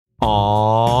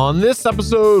On this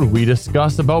episode, we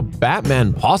discuss about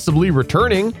Batman possibly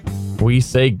returning. We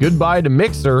say goodbye to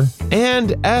Mixer,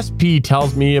 and SP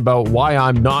tells me about why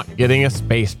I'm not getting a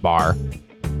space bar.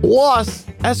 Plus,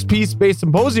 SP Space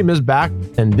Symposium is back,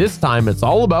 and this time it's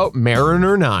all about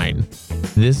Mariner 9.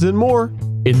 This and more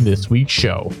in this week's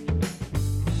show.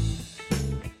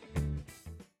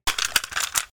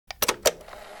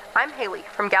 I'm Haley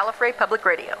from Gallifrey Public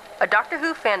Radio, a Doctor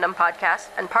Who fandom podcast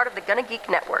and part of the Gonna Geek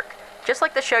Network, just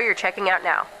like the show you're checking out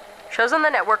now. Shows on the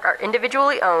network are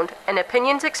individually owned, and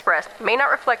opinions expressed may not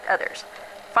reflect others.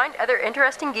 Find other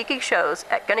interesting geeky shows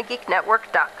at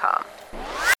GonnaGeekNetwork.com.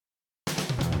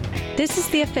 This is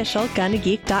the official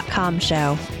GonnaGeek.com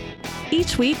show.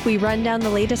 Each week, we run down the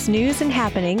latest news and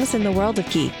happenings in the world of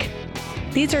geek.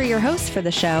 These are your hosts for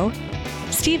the show,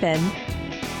 Steven,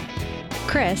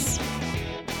 Chris,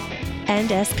 and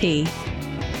SP.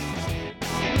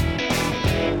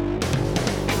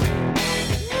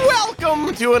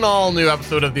 Welcome to an all-new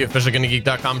episode of the official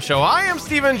GonnaGeek.com show. I am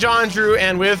Steven John Drew,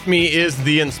 and with me is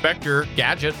the Inspector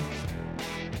Gadget.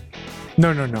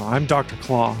 No, I'm Dr.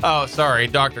 Claw. Oh, sorry,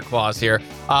 Dr. Claw's here.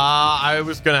 I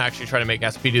was going to actually try to make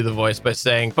SP do the voice by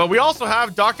saying, but we also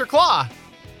have Dr. Claw.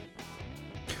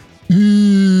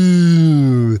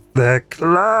 Ooh, the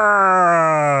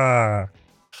claw.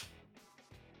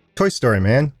 Toy Story,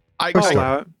 man. I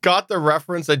Story. got the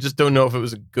reference. I just don't know if it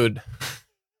was good.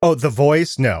 Oh, the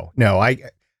voice? No.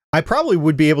 I probably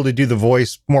would be able to do the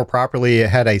voice more properly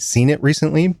had I seen it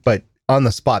recently, but on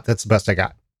the spot, that's the best I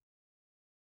got.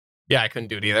 Yeah, I couldn't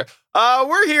do it either.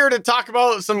 We're here to talk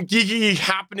about some geeky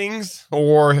happenings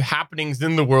or happenings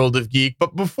in the world of geek.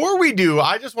 But before we do,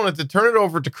 I just wanted to turn it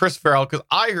over to Chris Farrell because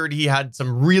I heard he had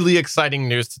some really exciting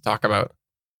news to talk about.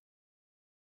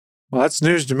 Well, that's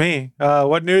news to me.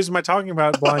 What news am I talking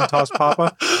about, Blind Toss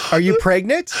Papa? Are you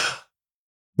pregnant?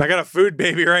 I got a food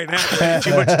baby right now. I ate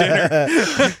too much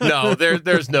dinner. No,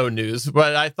 there's no news.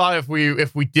 But I thought if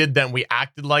we did, then we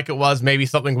acted like it was. Maybe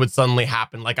something would suddenly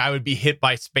happen. Like I would be hit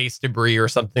by space debris or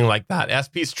something like that.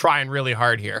 SP's trying really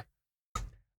hard here.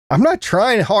 I'm not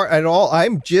trying hard at all.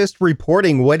 I'm just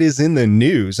reporting what is in the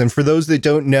news. And for those that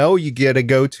don't know, you got to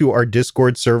go to our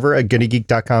Discord server at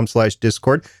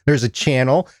GonnaGeek.com/Discord. There's a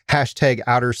channel,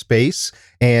 #outerspace.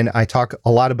 And I talk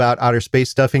a lot about outer space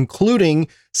stuff, including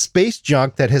space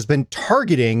junk that has been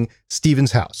targeting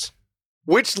Steven's house.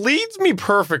 Which leads me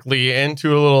perfectly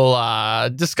into a little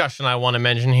discussion I want to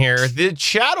mention here. The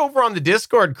chat over on the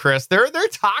Discord, Chris, they're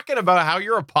talking about how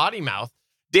you're a potty mouth.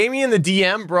 Damien the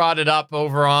DM brought it up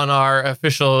over on our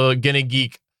official Gonna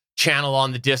Geek channel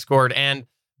on the Discord, and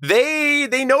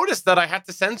they noticed that I had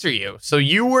to censor you. So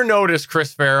you were noticed,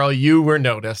 Chris Farrell. You were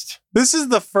noticed. This is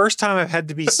the first time I've had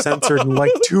to be censored in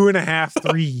like 2.5,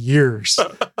 3 years.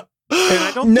 And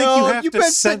I don't think you have to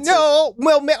censor. No,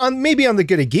 well, maybe on the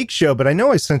Gonna Geek show, but I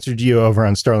know I censored you over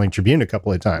on Starling Tribune a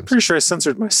couple of times. Pretty sure I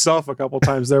censored myself a couple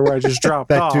times there where I just dropped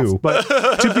That off. too. But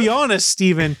to be honest,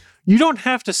 Steven, you don't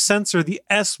have to censor the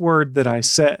S word that I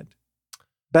said.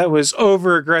 That was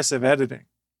over-aggressive editing.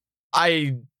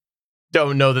 I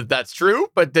don't know that that's true,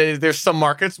 but there's some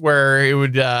markets where it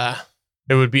would be a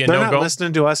They're no-go. not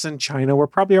listening to us in China. We're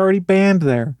probably already banned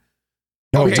there.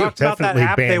 Oh, We Okay. talked about that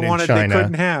app they wanted they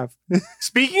couldn't have.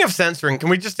 Speaking of censoring, can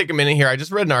we just take a minute here? I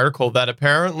just read an article that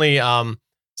apparently,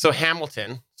 so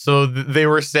Hamilton, they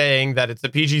were saying that it's a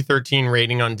PG-13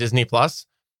 rating on Disney Plus.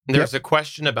 And there's a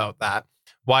question about that.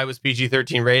 Why was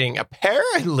PG-13 rating?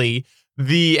 Apparently,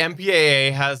 the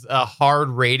MPAA has a hard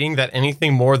rating that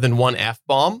anything more than one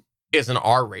F-bomb is an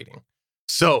R rating.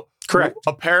 So Correct.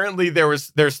 Apparently, there's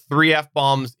 3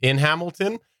 F-bombs in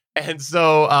Hamilton. And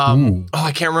so,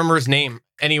 I can't remember his name.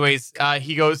 Anyways,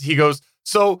 he goes,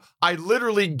 so I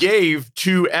literally gave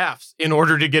 2 Fs in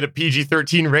order to get a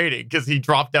PG-13 rating because he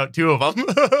dropped out 2 of them.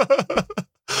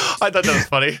 I thought that was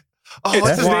funny. Oh, It's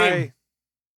what's his why name?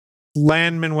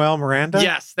 Lin-Manuel Miranda?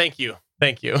 Yes, thank you.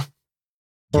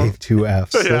 Gave 2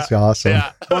 Fs. That's awesome.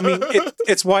 Yeah. Well, I mean,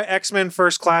 it's why X-Men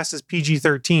First Class is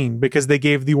PG-13, because they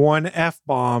gave the one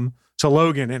F-bomb to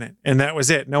Logan in it, and that was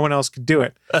it. No one else could do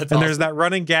it. That's and awesome. there's that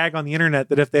running gag on the internet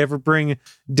that if they ever bring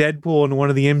Deadpool into one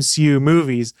of the MCU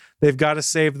movies, they've got to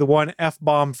save the one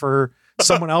F-bomb for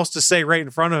someone else to say right in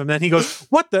front of him. Then he goes,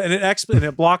 what the? And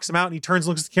it blocks him out, and he turns,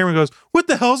 looks at the camera and goes, what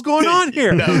the hell's going on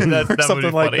here? That Or would something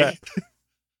be like funny. that.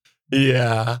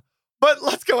 Yeah. But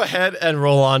let's go ahead and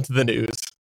roll on to the news.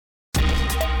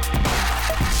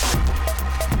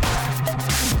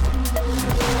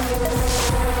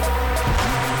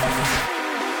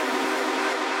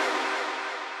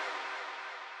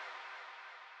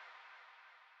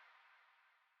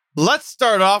 Let's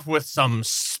start off with some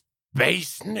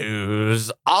Space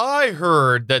news. I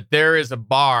heard that there is a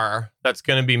bar that's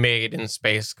going to be made in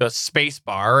space, a space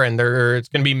bar, and it's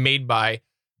going to be made by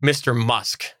Mr.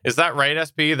 Musk. Is that right,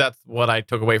 SP? That's what I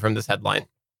took away from this headline.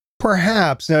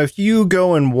 Perhaps. Now, if you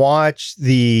go and watch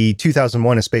the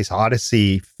 2001 A Space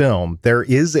Odyssey film, there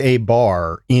is a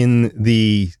bar in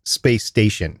the space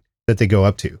station that they go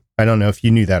up to. I don't know if you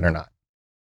knew that or not.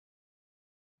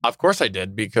 Of course I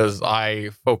did, because I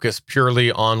focus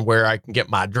purely on where I can get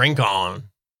my drink on.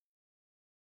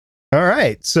 All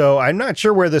right. So I'm not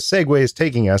sure where this segue is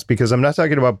taking us because I'm not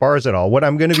talking about bars at all. What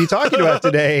I'm going to be talking about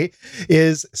today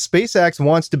is SpaceX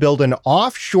wants to build an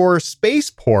offshore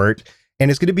spaceport,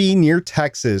 and it's going to be near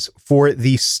Texas for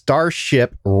the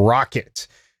Starship rocket.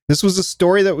 This was a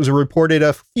story that was reported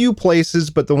a few places,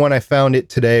 but the one I found it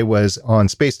today was on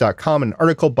space.com, an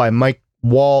article by Mike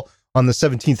Wall on the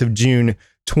 17th of June,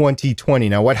 2020.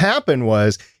 Now, what happened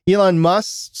was Elon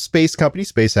Musk's space company,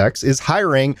 SpaceX, is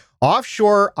hiring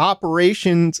offshore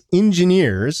operations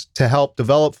engineers to help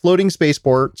develop floating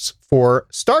spaceports for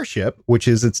Starship, which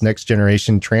is its next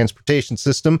generation transportation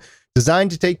system designed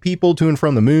to take people to and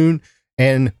from the moon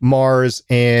and Mars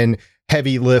and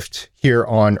heavy lift here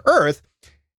on Earth.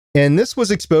 And this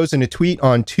was exposed in a tweet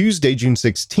on Tuesday, June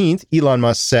 16th. Elon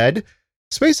Musk said,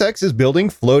 SpaceX is building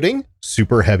floating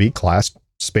super heavy class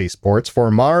spaceports for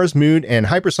Mars, Moon, and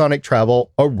hypersonic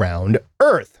travel around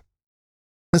Earth.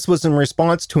 This was in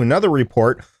response to another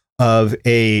report of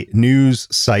a news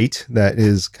site that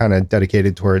is kind of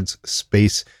dedicated towards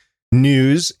space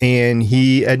news, and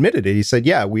he admitted it. He said,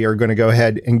 yeah, we are going to go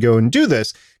ahead and go and do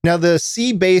this. Now, the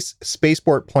sea-based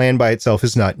spaceport plan by itself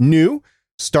is not new.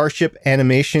 Starship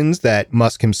animations that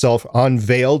Musk himself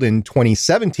unveiled in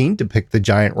 2017 depict the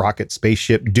giant rocket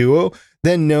spaceship duo,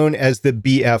 then known as the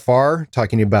BFR,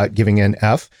 talking about giving an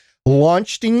F,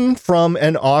 launching from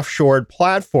an offshore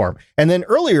platform. And then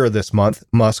earlier this month,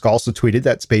 Musk also tweeted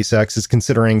that SpaceX is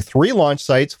considering 3 launch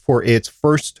sites for its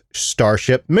first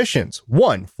Starship missions.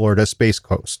 1, Florida Space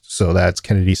Coast, so that's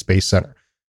Kennedy Space Center.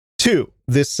 2,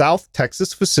 the South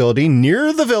Texas facility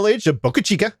near the village of Boca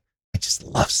Chica. I just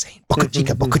love saying Boca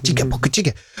Chica, Boca Chica, Boca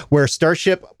Chica, where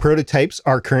Starship prototypes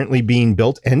are currently being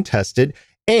built and tested.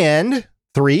 And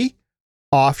 3,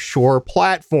 offshore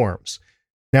platforms.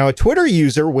 Now, a Twitter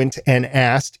user went and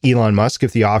asked Elon Musk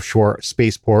if the offshore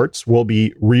spaceports will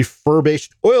be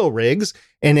refurbished oil rigs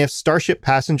and if Starship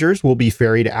passengers will be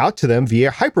ferried out to them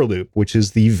via Hyperloop, which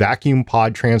is the vacuum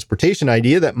pod transportation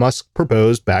idea that Musk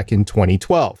proposed back in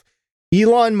 2012.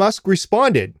 Elon Musk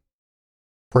responded,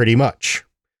 pretty much.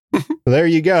 There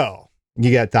you go.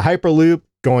 You got the Hyperloop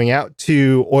going out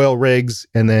to oil rigs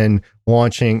and then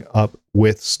launching up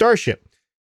with Starship.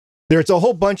 There's a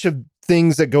whole bunch of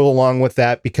things that go along with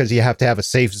that because you have to have a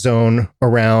safe zone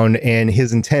around, and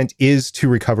his intent is to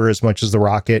recover as much as the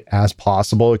rocket as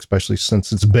possible, especially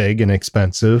since it's big and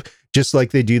expensive, just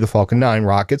like they do the Falcon 9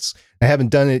 rockets. I haven't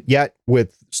done it yet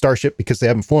with Starship because they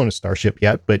haven't flown a Starship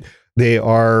yet, but they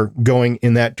are going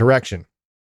in that direction.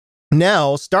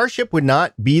 Now, Starship would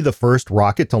not be the first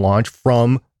rocket to launch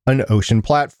from an ocean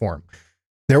platform.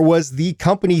 There was the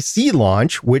company Sea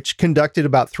Launch, which conducted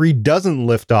about 3 dozen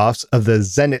liftoffs of the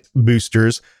Zenit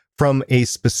boosters from a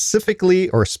specifically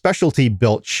or specialty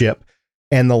built ship,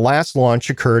 and the last launch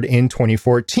occurred in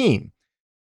 2014.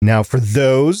 Now, for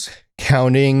those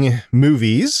counting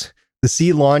movies, the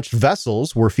Sea launched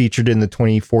vessels were featured in the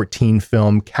 2014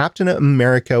 film Captain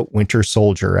America Winter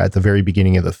Soldier at the very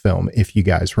beginning of the film, if you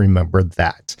guys remember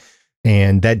that.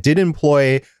 And that did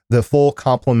employ the full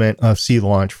complement of Sea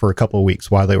Launch for a couple of weeks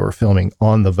while they were filming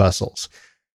on the vessels.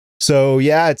 So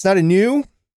yeah, it's not a new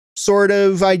sort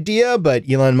of idea, but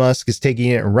Elon Musk is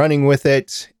taking it and running with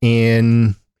it,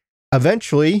 and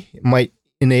eventually it might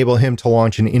enable him to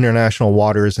launch in international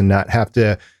waters and not have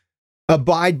to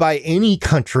abide by any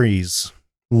country's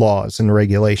laws and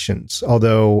regulations.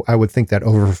 Although I would think that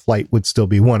overflight would still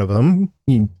be one of them.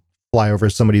 You fly over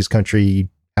somebody's country, you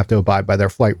have to abide by their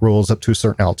flight rules up to a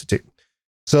certain altitude.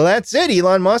 So that's it.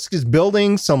 Elon Musk is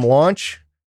building some launch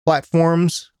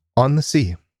platforms on the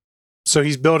sea. So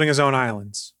he's building his own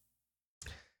islands.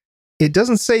 It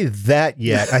doesn't say that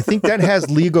yet. I think that has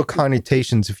legal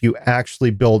connotations if you actually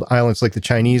build islands like the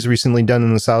Chinese recently done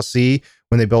in the South Sea.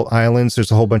 When they built islands,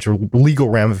 there's a whole bunch of legal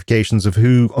ramifications of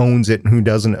who owns it and who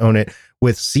doesn't own it.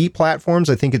 With sea platforms,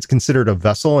 I think it's considered a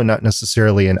vessel and not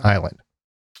necessarily an island.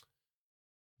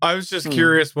 I was just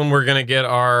curious when we're going to get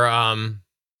our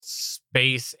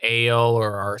space ale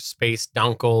or our space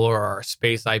dunkel or our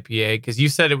space IPA, because you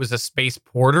said it was a space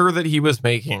porter that he was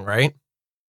making, right?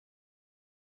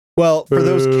 Well, for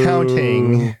those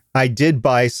counting, I did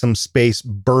buy some space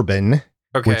bourbon,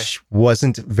 which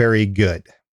wasn't very good.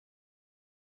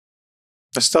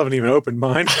 I still haven't even opened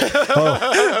mine.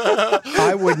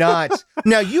 I would not.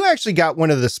 Now, you actually got one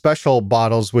of the special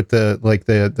bottles with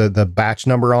the batch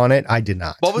number on it. I did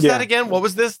not. What was that again? What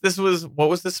was this? What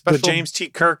was this special? The James T.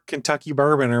 Kirk Kentucky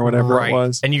Bourbon or whatever it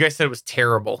was. And you guys said it was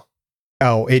terrible.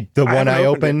 Oh, the one I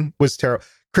opened was terrible.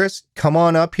 Chris, come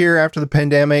on up here after the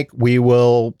pandemic. You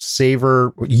will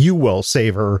savor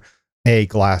a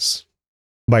glass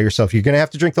by yourself. You're going to have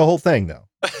to drink the whole thing, though.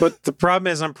 But the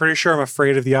problem is, I'm pretty sure I'm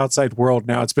afraid of the outside world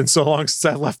now. It's been so long since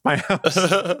I left my house.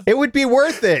 It would be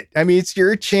worth it. I mean, it's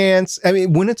your chance. I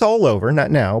mean, when it's all over, not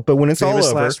now, but when it's all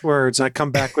over. Last words. I come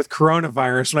back with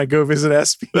coronavirus when I go visit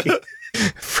SP.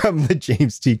 From the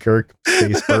James T. Kirk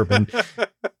Space Bourbon.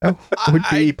 Would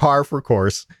be par for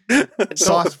course.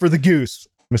 Sauce for the goose,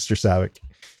 Mr. Savick.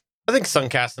 I think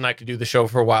Suncast and I could do the show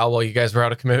for a while you guys were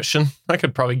out of commission. I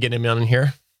could probably get him in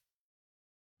here.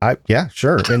 Yeah,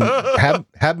 sure. And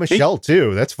have Michelle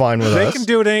too. That's fine with us. They can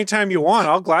do it anytime you want.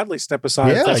 I'll gladly step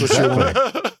aside. Yeah, if that's what you want.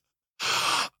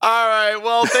 All right.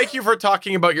 Well, thank you for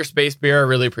talking about your space beer. I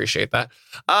really appreciate that.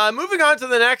 Moving on to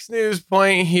the next news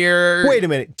point here. Wait a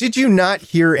minute. Did you not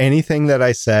hear anything that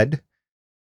I said?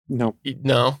 No.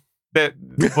 There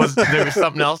was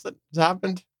something else that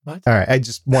happened. What? All right. I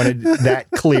just wanted that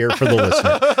clear for the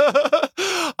listener.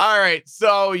 All right.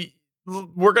 So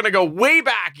we're going to go way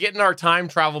back, get in our time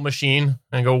travel machine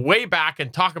and go way back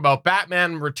and talk about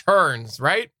Batman Returns,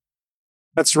 right?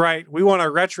 That's right. We want to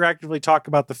retroactively talk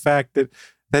about the fact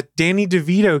that Danny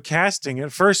DeVito casting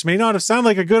at first may not have sounded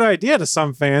like a good idea to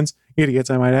some fans, idiots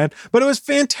I might add, but it was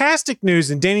fantastic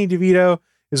news, and Danny DeVito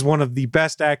is one of the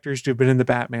best actors to have been in the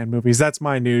Batman movies. That's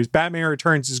my news. Batman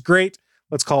Returns is great.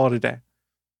 Let's call it a day.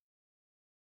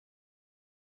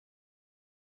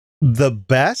 The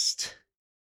best?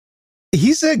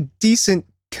 He's a decent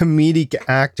comedic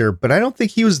actor, but I don't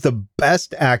think he was the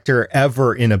best actor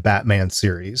ever in a Batman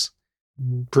series.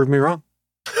 Prove me wrong.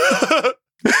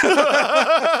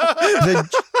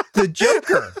 The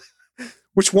Joker.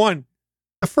 Which one?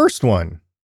 The first one.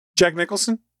 Jack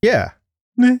Nicholson? Yeah.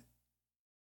 I'm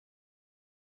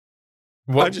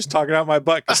just talking out my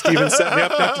butt because Steven set me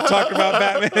up to have to talk about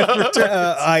Batman Returns.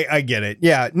 I get it.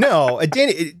 Yeah. No,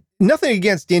 nothing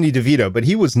against Danny DeVito, but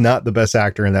he was not the best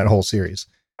actor in that whole series.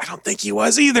 I don't think he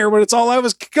was either, but it's all I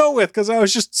was go with because I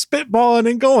was just spitballing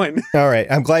and going. All right.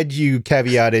 I'm glad you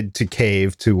caveated to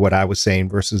cave to what I was saying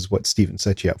versus what Steven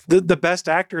set you up for. The best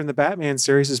actor in the Batman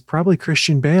series is probably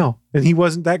Christian Bale. And he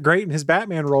wasn't that great in his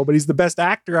Batman role, but he's the best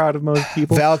actor out of most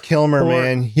people. Val Kilmer,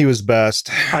 man, he was best.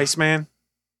 Iceman.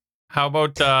 How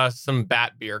about some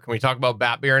Bat beer? Can we talk about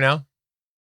Bat beer now?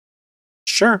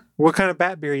 Sure. What kind of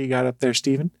Bat beer you got up there,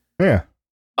 Steven? Yeah.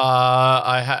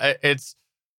 It's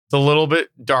a little bit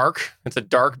dark. It's a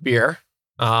dark beer.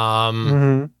 You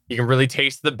can really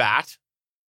taste the bat.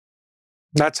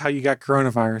 That's how you got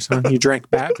coronavirus, huh? You drank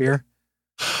bat beer.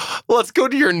 Let's go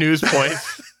to your news point.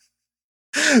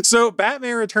 So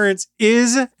Batman Returns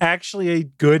is actually a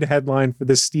good headline for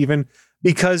this, Steven,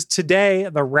 because today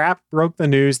The Wrap broke the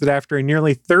news that after a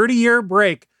nearly 30-year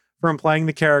break from playing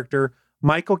the character,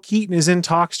 Michael Keaton is in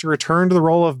talks to return to the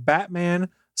role of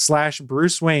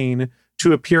Batman/Bruce Wayne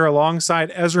to appear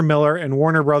alongside Ezra Miller in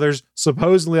Warner Brothers'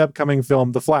 supposedly upcoming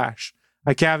film, The Flash.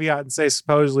 I caveat and say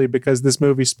supposedly because this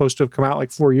movie's supposed to have come out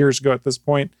like 4 years ago at this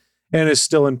point and is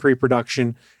still in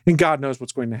pre-production, and God knows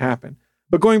what's going to happen.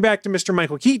 But going back to Mr.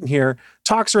 Michael Keaton here,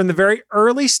 talks are in the very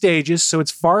early stages, so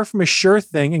it's far from a sure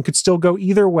thing and could still go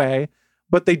either way,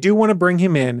 but they do want to bring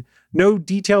him in. No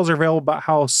details are available about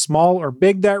how small or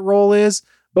big that role is,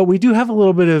 but we do have a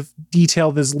little bit of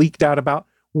detail that's leaked out about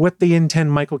what they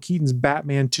intend Michael Keaton's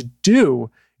Batman to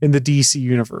do in the DC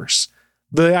universe.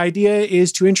 The idea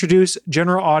is to introduce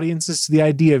general audiences to the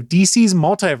idea of DC's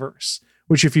multiverse,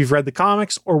 which if you've read the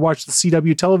comics or watched the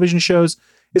CW television shows,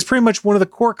 is pretty much one of the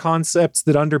core concepts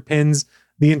that underpins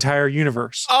the entire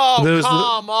universe. Oh,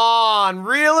 come on.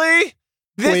 Really?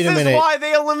 This is why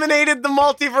they eliminated the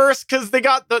multiverse, because they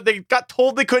got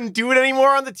told they couldn't do it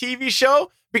anymore on the TV show?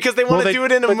 Because they want to do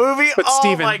it in a movie? But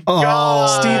Steven, my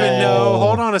God. Steven, no,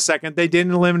 hold on a second. They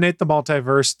didn't eliminate the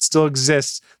multiverse. It still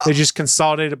exists. They just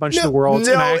consolidated a bunch of the worlds.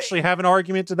 And I actually have an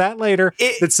argument to that later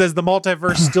that says the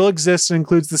multiverse still exists and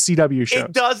includes the CW shows.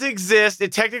 It does exist.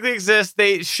 It technically exists.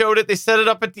 They showed it. They set it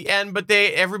up at the end, but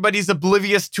everybody's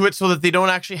oblivious to it so that they don't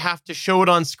actually have to show it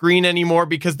on screen anymore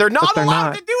because they're not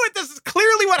allowed to do it. This is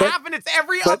clearly what happened. It's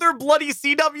every other bloody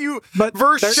CW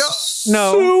verse show.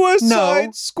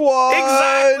 Suicide Squad.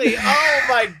 Exactly. Oh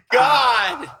my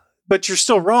God. But you're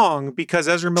still wrong because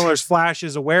Ezra Miller's Flash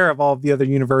is aware of all of the other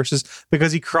universes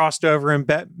because he crossed over and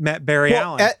met Barry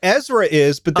Allen. Ezra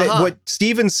is, but what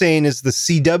Steven's saying is the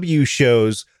CW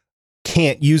shows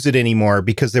can't use it anymore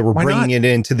because they were Why bringing not?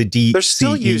 it into the DCEU. They're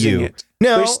still using it.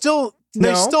 No,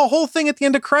 There's still a whole thing at the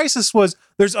end of Crisis was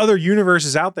there's other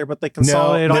universes out there, but they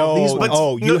consolidated all these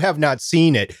ones. You have not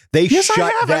seen it. They Yes, shut I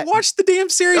have. that. I watched the damn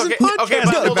series and podcast. Okay,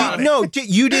 but hold on.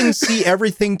 You didn't see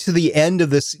everything to the end of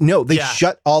this. No, they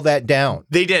shut all that down.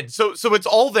 They did. So it's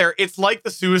all there. It's like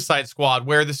the Suicide Squad,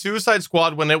 where the Suicide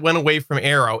Squad, when it went away from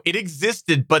Arrow, it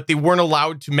existed, but they weren't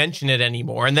allowed to mention it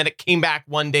anymore. And then it came back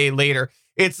one day later.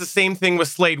 It's the same thing with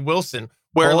Slade Wilson,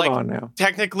 where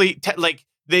technically,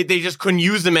 they just couldn't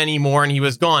use him anymore, and he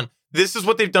was gone. This is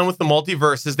what they've done with the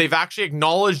multiverse. Is they've actually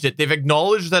acknowledged it. They've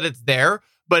acknowledged that it's there,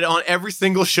 but on every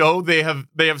single show they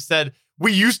have said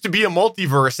we used to be a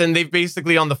multiverse, and they've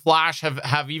basically on the Flash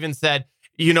have even said,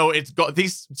 it's gone. They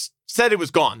said it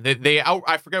was gone.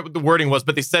 I forget what the wording was,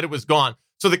 but they said it was gone.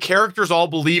 So the characters all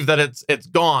believe that it's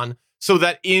gone, so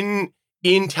that in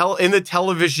the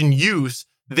television use,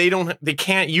 they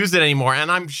can't use it anymore.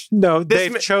 And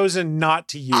they've chosen not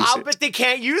to use it. But they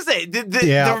can't use it.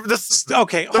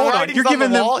 Hold on. You're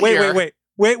giving them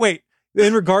wait.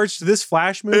 In regards to this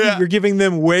Flash movie, you're giving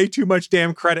them way too much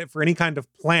damn credit for any kind of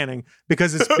planning,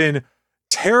 because it's been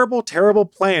terrible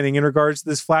planning in regards to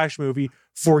this Flash movie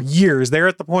for years. They're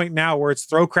at the point now where it's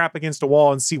throw crap against a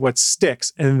wall and see what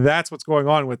sticks. And that's what's going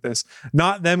on with this.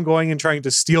 Not them going and trying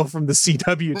to steal from the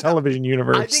CW television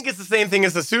universe. I think it's the same thing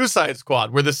as the Suicide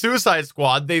Squad, where the Suicide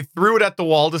Squad, they threw it at the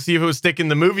wall to see if it would stick in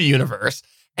the movie universe.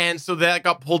 And so that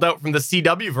got pulled out from the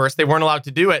CW verse. They weren't allowed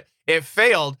to do it. It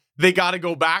failed. They got to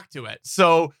go back to it.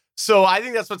 So I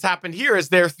think that's what's happened here, is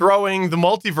they're throwing the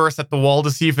multiverse at the wall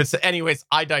to see if it's... Anyways,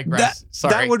 I digress.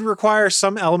 Sorry. That would require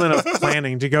some element of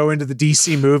planning to go into the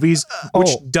DC movies,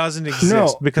 which doesn't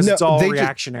exist because it's all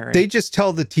reactionary. They just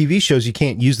tell the TV shows you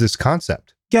can't use this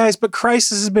concept. Guys, but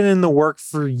Crisis has been in the work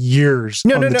for years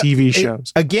on the TV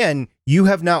shows. Again, you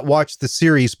have not watched the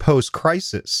series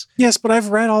post-Crisis. Yes, but I've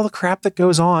read all the crap that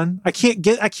goes on. I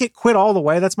can't quit all the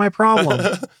way. That's my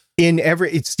problem.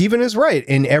 Steven is right.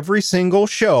 In every single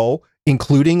show,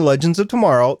 including Legends of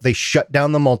Tomorrow, they shut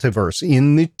down the multiverse.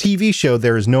 In the TV show,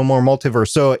 there is no more multiverse.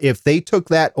 So if they took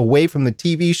that away from the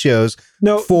TV shows...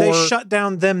 they shut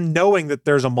down them knowing that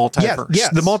there's a multiverse.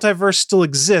 Yes. The multiverse still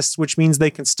exists, which means they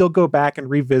can still go back and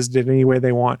revisit it any way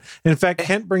they want. And in fact,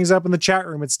 Kent brings up in the chat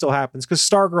room, it still happens, because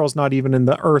Stargirl's not even in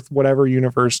the Earth whatever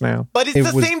universe now. But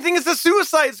it's the same thing as the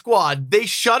Suicide Squad. They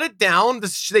shut it down.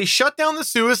 They shut down the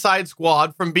Suicide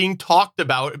Squad from being talked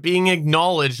about, being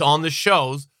acknowledged on the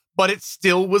shows, but it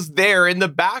still was there in the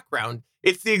background.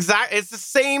 It's the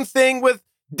same thing with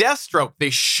Deathstroke.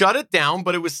 They shut it down,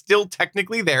 but it was still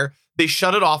technically there. They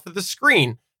shut it off of the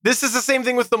screen. This is the same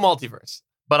thing with the multiverse.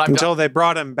 But until they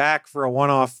brought him back for a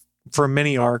one-off, for a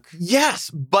mini arc. Yes,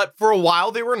 but for a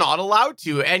while they were not allowed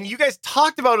to. And you guys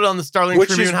talked about it on the Starling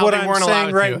Tribune, how they weren't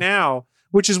allowed to.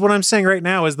 Which is what I'm saying right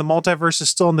now, is the multiverse is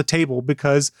still on the table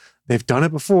because they've done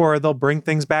it before. They'll bring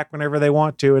things back whenever they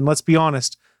want to. And let's be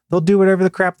honest, they'll do whatever the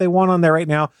crap they want on there right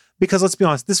now, because let's be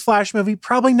honest, this Flash movie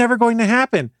probably never going to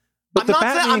happen. But the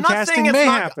Batman casting may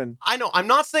happen. I know. I'm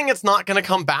not saying it's not going to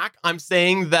come back. I'm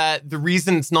saying that the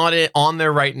reason it's not on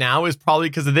there right now is probably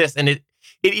because of this. And it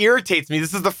irritates me.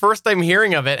 This is the first time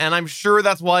hearing of it. And I'm sure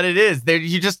that's what it is.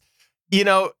 You just,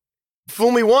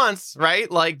 fool me once, right?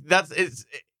 Like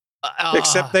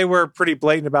except they were pretty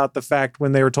blatant about the fact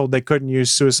when they were told they couldn't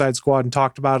use Suicide Squad and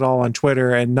talked about it all on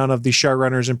Twitter, and none of the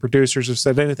showrunners and producers have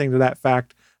said anything to that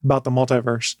fact about the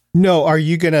multiverse. No, are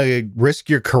you going to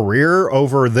risk your career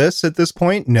over this at this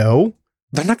point? No.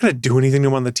 They're not going to do anything to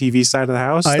him on the TV side of the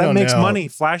house. That makes money.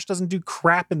 Flash doesn't do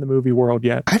crap in the movie world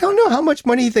yet. I don't know how much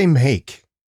money they make.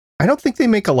 I don't think they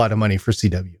make a lot of money for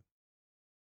CW.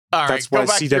 All right, that's why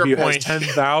CW has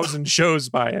 10,000 shows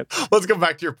by it. Let's go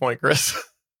back to your point, Chris.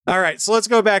 All right, so let's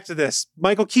go back to this.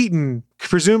 Michael Keaton,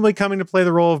 presumably coming to play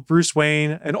the role of Bruce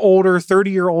Wayne, an older,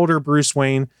 30-year-older Bruce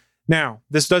Wayne. Now,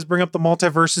 this does bring up the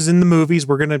multiverses in the movies.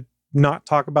 We're going to not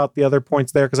talk about the other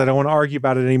points there because I don't want to argue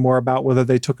about it anymore about whether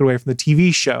they took it away from the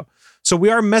TV show. So we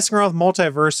are messing around with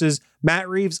multiverses. Matt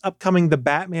Reeves' upcoming The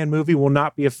Batman movie will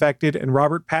not be affected, and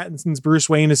Robert Pattinson's Bruce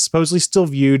Wayne is supposedly still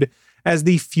viewed as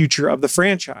the future of the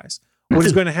franchise. What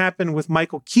is going to happen with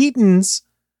Michael Keaton's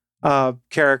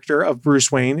character of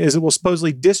Bruce Wayne is it will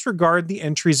supposedly disregard the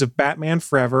entries of Batman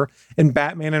Forever and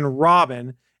Batman and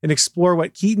Robin and explore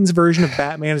what Keaton's version of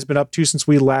Batman has been up to since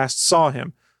we last saw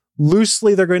him.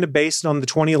 Loosely, they're going to base it on the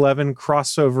 2011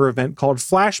 crossover event called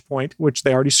Flashpoint, which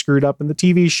they already screwed up in the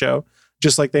TV show,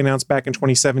 just like they announced back in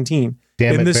 2017.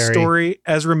 In this story,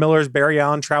 Ezra Miller's Barry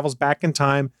Allen travels back in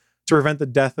time to prevent the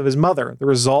death of his mother. The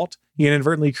result, he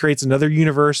inadvertently creates another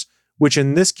universe which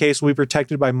in this case will be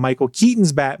protected by Michael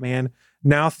Keaton's Batman,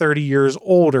 now 30 years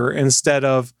older, instead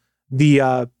of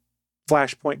the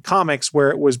Flashpoint comics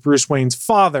where it was Bruce Wayne's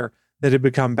father that had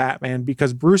become Batman,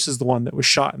 because Bruce is the one that was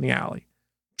shot in the alley.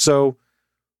 So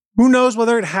who knows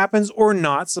whether it happens or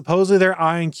not. Supposedly they're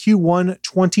eyeing Q1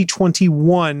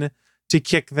 2021 to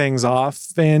kick things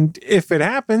off. And if it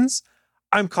happens,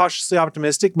 I'm cautiously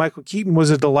optimistic. Michael Keaton was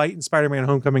a delight in Spider-Man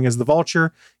Homecoming as the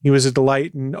Vulture. He was a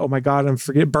delight in, oh my God,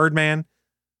 Birdman.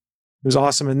 He was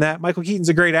awesome in that. Michael Keaton's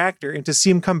a great actor. And to see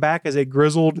him come back as a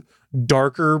grizzled,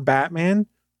 darker Batman,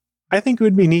 I think it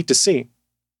would be neat to see.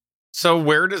 So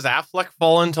where does Affleck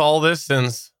fall into all this,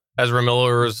 since Ezra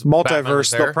Miller's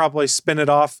Multiverse? They'll probably spin it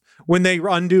off. When they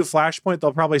undo Flashpoint,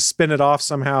 they'll probably spin it off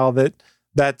somehow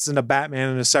that's in a Batman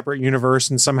in a separate universe,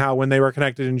 and somehow when they were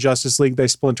connected in Justice League, they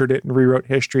splintered it and rewrote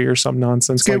history or some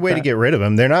nonsense. It's a good way to get rid of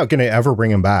him. They're not going to ever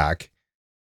bring him back.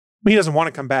 He doesn't want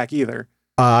to come back either.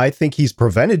 I think he's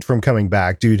prevented from coming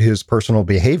back due to his personal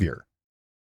behavior.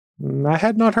 I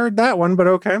had not heard that one, but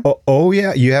okay. Oh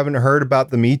yeah. You haven't heard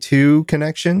about the Me Too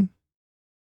connection?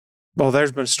 Well,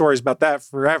 there's been stories about that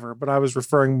forever, but I was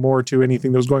referring more to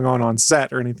anything that was going on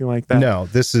set or anything like that. No,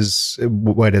 this is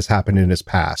what has happened in his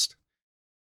past.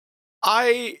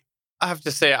 I have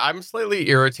to say, I'm slightly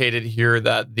irritated here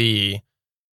that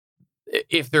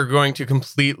if they're going to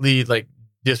completely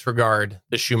disregard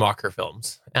the Schumacher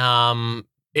films,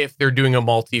 if they're doing a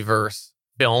multiverse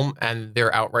film and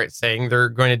they're outright saying they're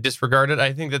going to disregard it,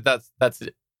 I think that's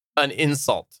an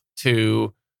insult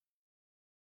to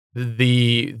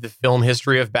the film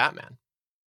history of Batman.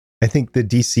 I think the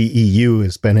DCEU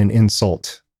has been an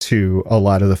insult to a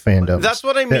lot of the fandom. That's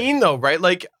what I mean, though, right?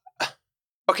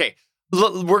 Okay,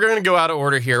 we're going to go out of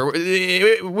order here.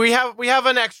 We have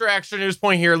an extra news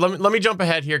point here. Let me jump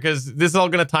ahead here, because this is all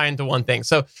going to tie into one thing.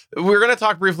 So we're going to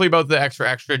talk briefly about the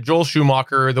extra. Joel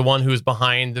Schumacher, the one who's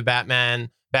behind the Batman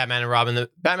and Robin, the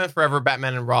Batman Forever,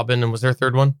 Batman and Robin, and was there a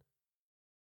third one?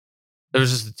 There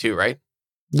was just the two, right?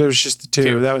 There was just the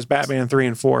two. That was Batman 3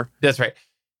 and 4. That's right.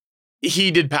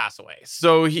 He did pass away.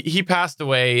 So he passed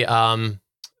away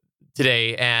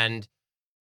today, and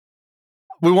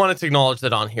we wanted to acknowledge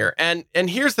that on here. And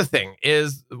here's the thing,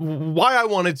 is why I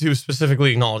wanted to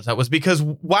specifically acknowledge that was because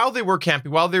while they were campy,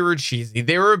 while they were cheesy,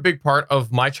 they were a big part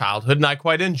of my childhood, and I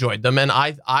quite enjoyed them. And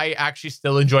I actually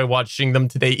still enjoy watching them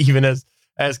today, even as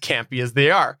campy as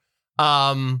they are.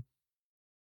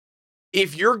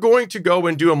 If you're going to go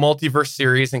and do a multiverse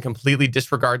series and completely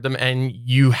disregard them, and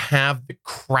you have the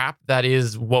crap that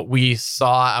is what we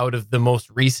saw out of the most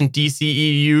recent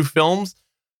DCEU films,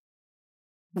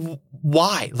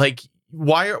 why?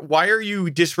 Why are you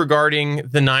disregarding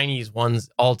the 90s ones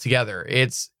altogether?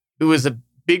 It was a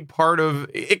big part of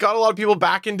it. Got a lot of people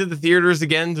back into the theaters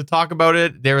again to talk about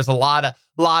it. There was a lot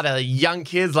of young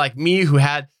kids like me who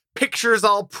had pictures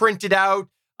all printed out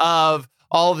of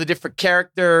all of the different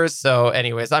characters. So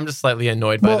anyways, I'm just slightly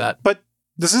annoyed by that. But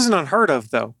this isn't unheard of,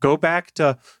 though. Go back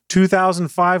to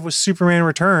 2005 with Superman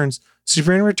Returns.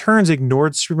 Superman Returns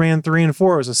ignored Superman 3 and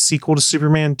 4. It was a sequel to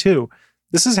Superman 2.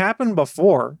 This has happened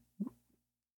before.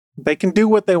 They can do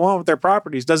what they want with their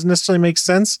properties. Doesn't necessarily make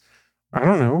sense. I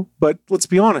don't know. But let's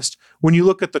be honest. When you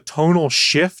look at the tonal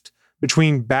shift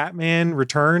between Batman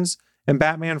Returns and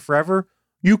Batman Forever,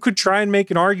 you could try and make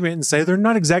an argument and say they're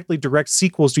not exactly direct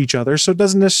sequels to each other, so it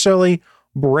doesn't necessarily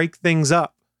break things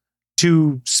up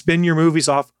to spin your movies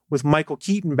off with Michael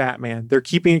Keaton Batman. They're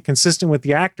keeping it consistent with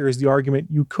the actor is the argument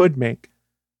you could make.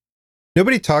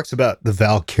 Nobody talks about the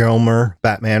Val Kilmer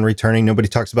Batman returning. Nobody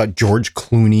talks about George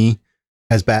Clooney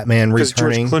as Batman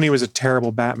returning. Because George Clooney was a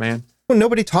terrible Batman. Well,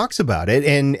 nobody talks about it,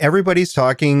 and everybody's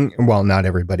talking, well, not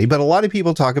everybody, but a lot of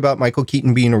people talk about Michael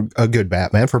Keaton being a good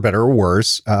Batman, for better or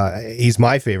worse. He's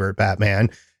my favorite Batman,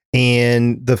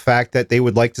 and the fact that they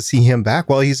would like to see him back,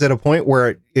 well, he's at a point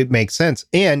where it makes sense.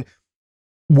 And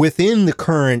within the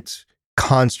current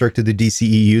construct of the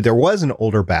DCEU, there was an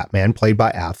older Batman played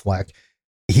by Affleck.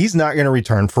 He's not going to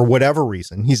return for whatever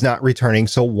reason. He's not returning,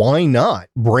 so why not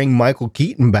bring Michael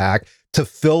Keaton back to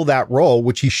fill that role,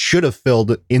 which he should have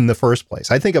filled in the first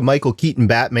place? I think a Michael Keaton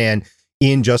Batman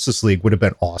in Justice League would have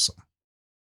been awesome.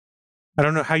 I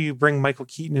don't know how you bring Michael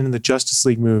Keaton into the Justice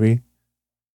League movie.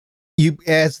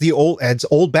 As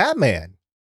old Batman,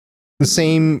 the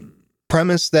same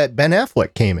premise that Ben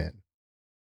Affleck came in.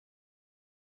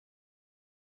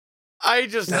 I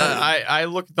just I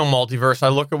look at the multiverse. I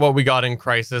look at what we got in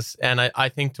Crisis, and I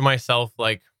think to myself,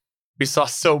 we saw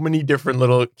so many different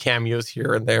little cameos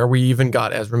here and there. We even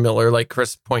got Ezra Miller, like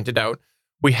Chris pointed out.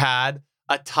 We had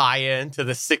a tie-in to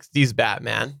the 60s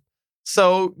Batman.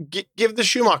 So give the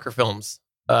Schumacher films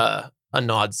a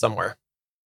nod somewhere.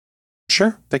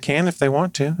 Sure, they can if they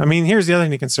want to. I mean, here's the other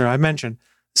thing to consider. I mentioned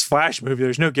this Flash movie.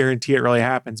 There's no guarantee it really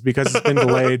happens because it's been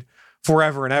delayed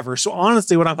forever and ever. So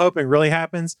honestly, what I'm hoping really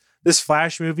happens, this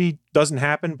Flash movie doesn't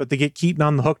happen, but they get Keaton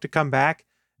on the hook to come back.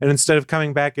 And instead of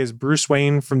coming back as Bruce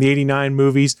Wayne from the 89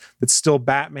 movies, that's still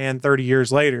Batman 30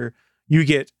 years later, you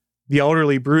get the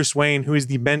elderly Bruce Wayne, who is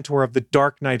the mentor of the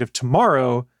Dark Knight of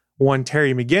Tomorrow, one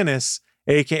Terry McGinnis,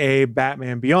 aka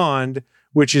Batman Beyond,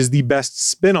 which is the best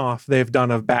spin-off they've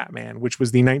done of Batman, which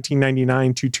was the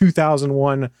 1999 to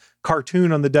 2001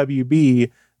 cartoon on the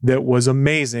WB that was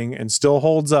amazing and still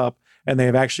holds up, and they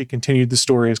have actually continued the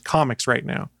story as comics right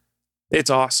now. It's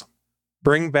awesome.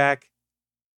 Bring back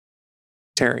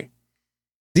Terry.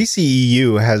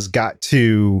 DCEU has got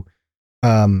to,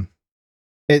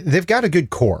 they've got a good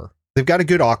core. They've got a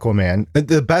good Aquaman,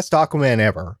 the best Aquaman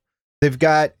ever. They've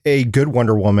got a good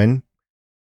Wonder Woman.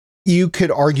 You could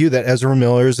argue that Ezra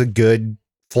Miller is a good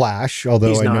Flash,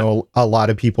 although I know a lot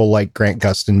of people like Grant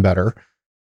Gustin better.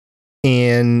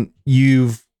 And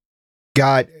you've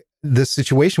got the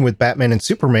situation with Batman and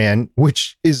Superman,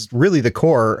 which is really the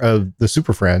core of the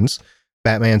Super Friends,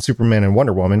 Batman, Superman, and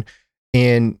Wonder Woman.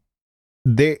 And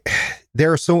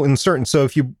they're so uncertain. So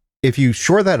if you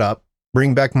shore that up,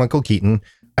 bring back Michael Keaton,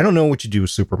 I don't know what you do with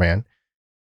Superman.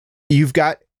 You've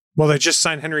got... Well, they just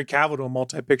signed Henry Cavill to a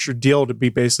multi-picture deal to be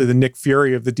basically the Nick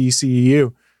Fury of the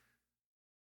DCEU.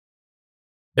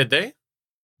 Did they?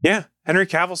 Yeah. Henry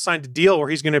Cavill signed a deal where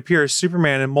he's going to appear as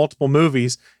Superman in multiple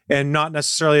movies, and not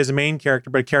necessarily as a main character,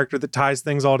 but a character that ties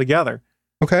things all together.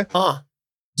 Okay. Huh.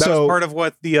 That was part of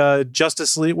what the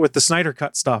Justice League with the Snyder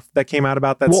Cut stuff that came out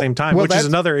about that same time, which is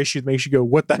another issue that makes you go,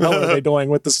 what the hell are they doing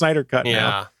with the Snyder Cut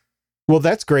now? Well,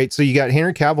 that's great. So you got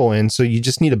Henry Cavill in, so you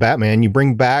just need a Batman. You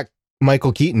bring back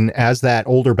Michael Keaton as that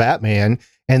older Batman,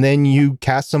 and then you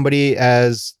cast somebody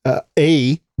as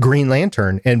a Green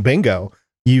Lantern, and bingo,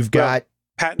 you've got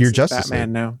your Justice Batman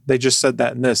League. now. They just said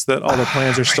that in this, that all the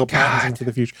plans are still patented for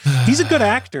the future. He's a good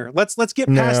actor. Let's get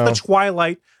past the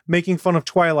Twilight, making fun of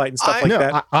Twilight and stuff like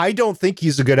that. I don't think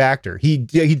he's a good actor. He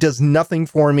does nothing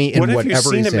for me in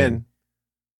whatever he's in.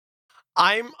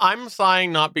 I'm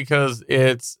sighing not because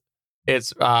it's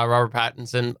Robert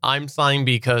Pattinson. I'm sighing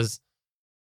because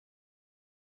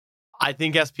I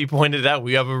think, as people pointed out,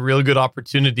 we have a real good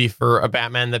opportunity for a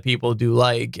Batman that people do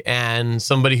like, and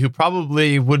somebody who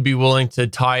probably would be willing to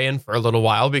tie in for a little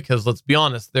while, because let's be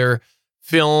honest, their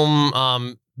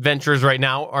film ventures right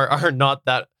now are not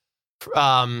that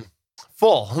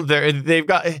full.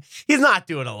 He's not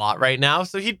doing a lot right now,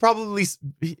 so he'd probably...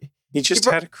 He just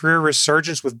had a career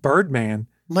resurgence with Birdman.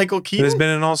 Michael Keaton has been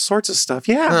in all sorts of stuff.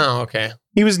 Yeah. Oh, okay.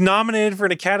 He was nominated for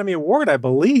an Academy Award, I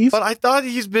believe. But I thought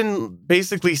he's been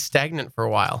basically stagnant for a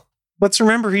while. Let's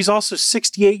remember, he's also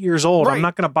 68 years old. Right. I'm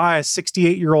not going to buy a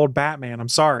 68-year-old Batman. I'm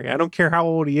sorry. I don't care how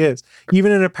old he is.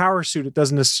 Even in a power suit, it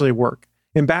doesn't necessarily work.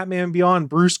 In Batman Beyond,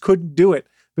 Bruce couldn't do it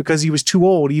because he was too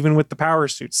old, even with the power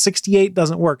suit. 68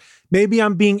 doesn't work. Maybe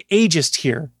I'm being ageist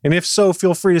here. And if so,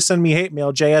 feel free to send me hate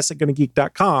mail,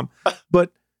 js@gonnageek.com.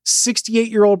 But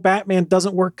 68-year-old Batman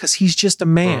doesn't work because he's just a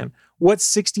man. What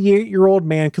 68-year-old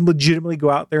man can legitimately go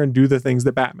out there and do the things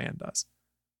that Batman does?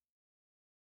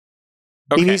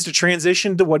 Okay. He needs to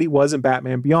transition to what he was in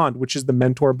Batman Beyond, which is the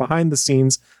mentor behind the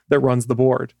scenes that runs the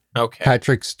board. Okay.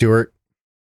 Patrick Stewart.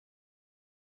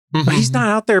 But he's not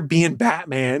out there being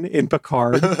Batman in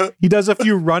Picard. He does a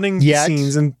few running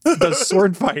scenes and does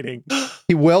sword fighting.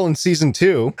 He will in season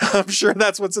 2. I'm sure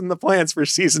that's what's in the plans for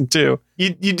season 2.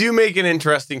 You do make an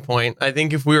interesting point. I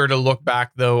think if we were to look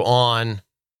back, though, on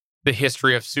the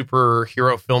history of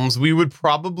superhero films, we would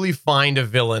probably find a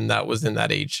villain that was in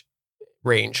that age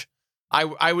range.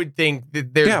 I would think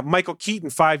that there's... Yeah, Michael Keaton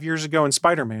 5 years ago in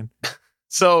Spider-Man.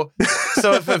 So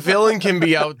if a villain can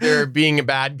be out there being a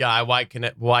bad guy, why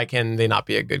can they not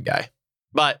be a good guy?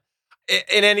 But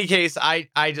in any case, I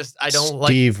don't like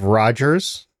Steve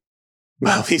Rogers.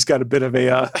 Well, he's got a bit of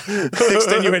a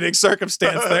extenuating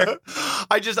circumstance there.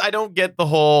 I don't get the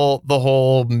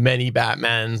whole many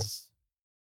Batmans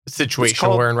situation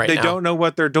we're in right now. They don't know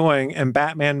what they're doing, and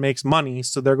Batman makes money,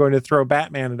 so they're going to throw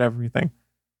Batman at everything.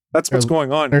 That's what's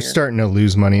going on. They're starting to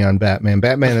lose money on Batman.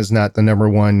 Batman is not the number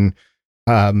one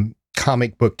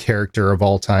comic book character of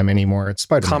all time anymore. It's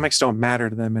Spider-Man. Comics don't matter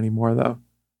to them anymore, though.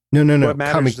 No.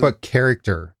 Comic book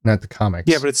character, not the comics.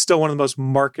 Yeah, but it's still one of the most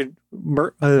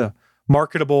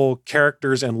marketable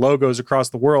characters and logos across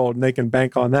the world, and they can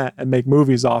bank on that and make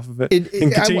movies off of it and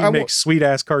continue to make sweet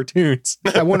ass cartoons.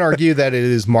 I won't argue that it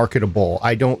is marketable.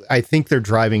 I think they're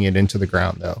driving it into the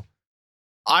ground, though.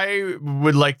 I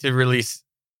would like to release...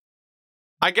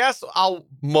 I guess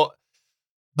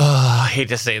I hate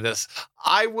to say this.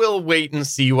 I will wait and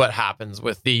see what happens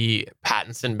with the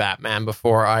Pattinson Batman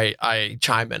before I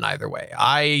chime in either way.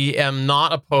 I am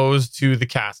not opposed to the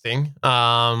casting.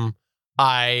 I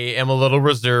am a little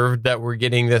reserved that we're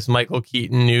getting this Michael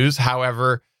Keaton news.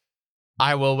 However,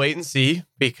 I will wait and see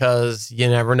because you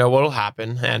never know what will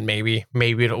happen, and maybe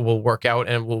it will work out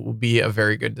and will be a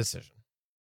very good decision.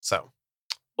 So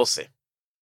we'll see.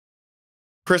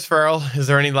 Chris Farrell, is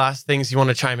there any last things you want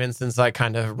to chime in since I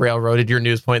kind of railroaded your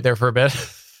news point there for a bit?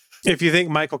 If you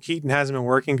think Michael Keaton hasn't been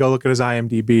working, go look at his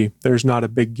IMDb. There's not a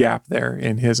big gap there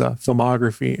in his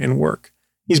filmography and work.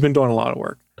 He's been doing a lot of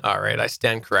work. All right, I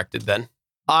stand corrected then.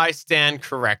 I stand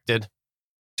corrected.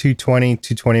 220,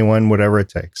 221, whatever it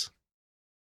takes.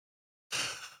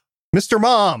 Mr.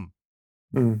 Mom.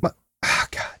 Mm. Oh,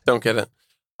 God. Don't get it.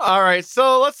 All right,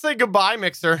 so let's say goodbye,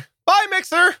 Mixer. Bye,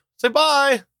 Mixer. Say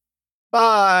bye.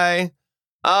 Bye.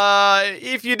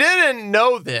 If you didn't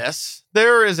know this,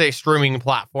 there is a streaming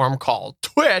platform called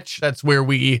Twitch. That's where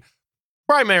we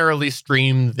primarily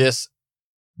stream this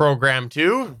program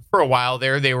to. For a while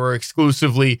there, they were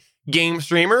exclusively game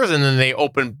streamers, and then they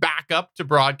opened back up to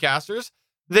broadcasters.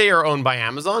 They are owned by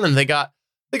Amazon, and they got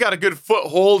a good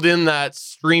foothold in that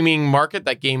streaming market,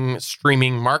 that game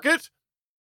streaming market.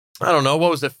 I don't know,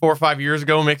 what was it, 4 or 5 years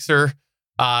ago, Mixer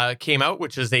came out,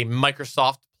 which is a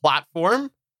Microsoft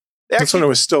platform. That's when it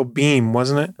was still Beam,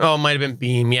 wasn't it? Oh, it might have been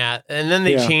Beam, yeah. And then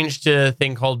they changed to a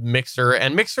thing called Mixer,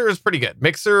 and Mixer is pretty good.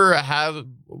 Mixer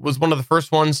was one of the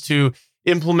first ones to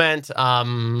implement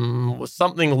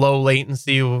something low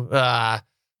latency,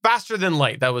 faster than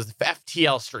light. That was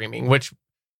FTL streaming, which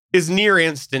is near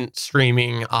instant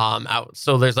streaming out.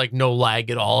 So there's like no lag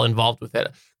at all involved with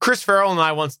it. Chris Farrell and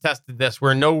I once tested this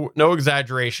where no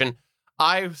exaggeration.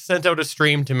 I sent out a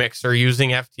stream to Mixer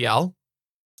using FTL.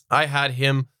 I had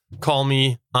him call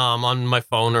me on my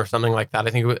phone or something like that.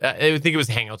 I think it was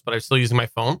Hangouts, but I was still using my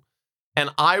phone. And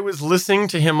I was listening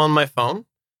to him on my phone.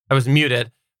 I was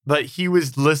muted, but he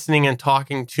was listening and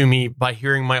talking to me by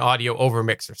hearing my audio over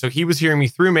Mixer. So he was hearing me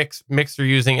through Mixer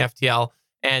using FTL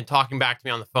and talking back to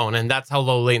me on the phone. And that's how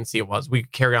low latency it was. We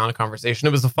could carry on a conversation.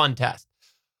 It was a fun test.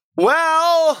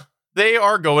 Well, they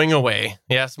are going away.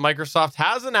 Yes, Microsoft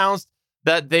has announced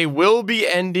that they will be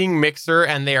ending Mixer,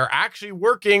 and they are actually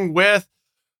working with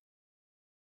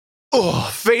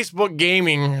Facebook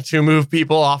Gaming to move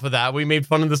people off of that. We made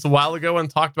fun of this a while ago and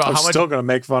talked about still going to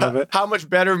make fun of it. How much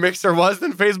better Mixer was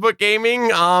than Facebook Gaming.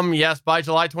 Yes, by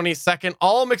July 22nd,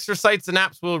 all Mixer sites and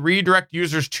apps will redirect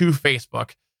users to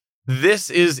Facebook. This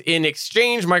is in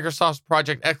exchange. Microsoft's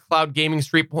Project xCloud gaming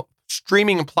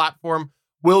streaming platform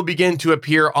will begin to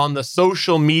appear on the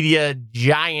social media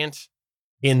giant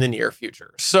in the near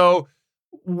future. So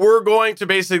we're going to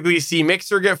basically see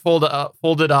Mixer get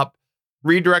folded up,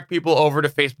 redirect people over to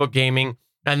Facebook Gaming,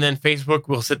 and then Facebook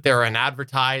will sit there and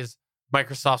advertise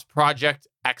Microsoft's Project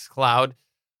xCloud.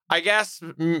 I guess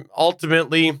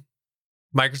ultimately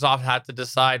Microsoft had to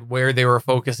decide where they were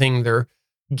focusing their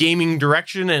gaming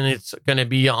direction, and it's going to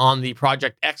be on the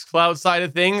Project xCloud side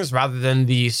of things rather than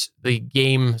the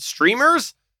game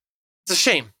streamers. It's a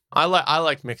shame. I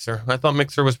liked Mixer. I thought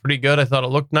Mixer was pretty good. I thought it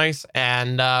looked nice,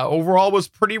 and overall was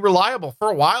pretty reliable. For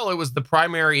a while, it was the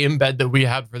primary embed that we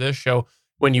had for this show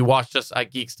when you watched us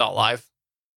at Geeks.live.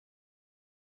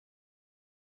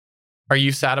 Are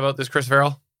you sad about this, Chris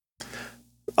Farrell?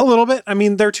 A little bit. I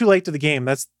mean, they're too late to the game.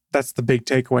 That's the big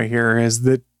takeaway here is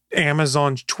that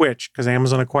Amazon's Twitch, because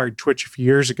Amazon acquired Twitch a few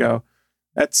years ago,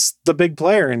 that's the big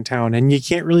player in town, and you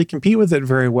can't really compete with it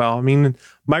very well. I mean,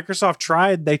 Microsoft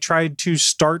tried to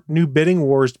start new bidding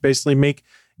wars to basically make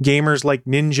gamers like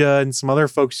Ninja and some other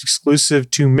folks exclusive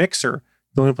to Mixer.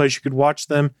 The only place you could watch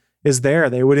them is there.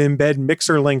 They would embed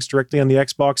Mixer links directly on the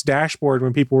Xbox dashboard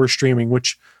when people were streaming,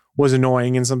 which was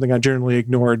annoying and something I generally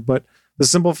ignored. But the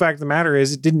simple fact of the matter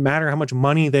is it didn't matter how much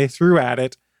money they threw at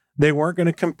it. They weren't going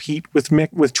to compete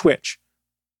with Twitch.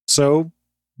 So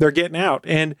they're getting out.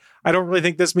 And I don't really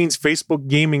think this means Facebook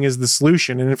Gaming is the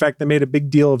solution. And in fact, they made a big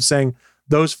deal of saying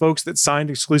those folks that signed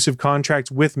exclusive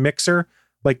contracts with Mixer,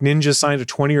 like Ninja signed a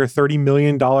 $20 or $30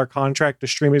 million contract to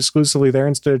stream exclusively there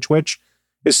instead of Twitch.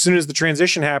 As soon as the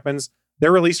transition happens,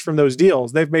 they're released from those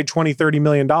deals. They've made $20, $30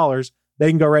 million. They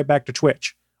can go right back to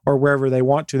Twitch or wherever they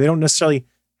want to. They don't necessarily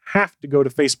have to go to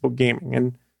Facebook Gaming.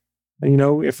 And, you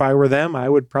know, if I were them, I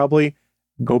would probably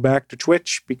go back to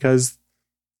Twitch because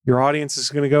your audience is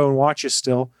going to go and watch you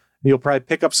still. You'll probably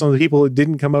pick up some of the people who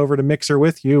didn't come over to Mixer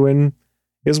with you, and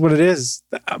is what it is.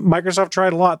 Microsoft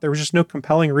tried a lot. There was just no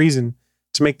compelling reason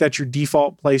to make that your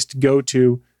default place to go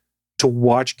to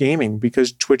watch gaming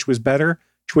because Twitch was better.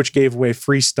 Twitch gave away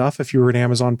free stuff. If you were an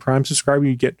Amazon Prime subscriber,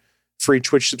 you'd get free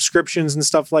Twitch subscriptions and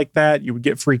stuff like that. You would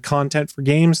get free content for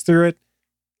games through it.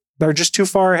 They're just too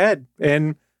far ahead.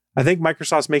 And I think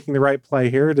Microsoft's making the right play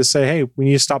here to say, hey, we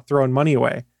need to stop throwing money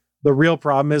away. The real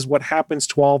problem is what happens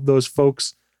to all of those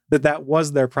folks that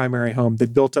was their primary home. They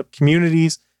built up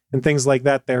communities and things like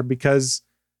that there, because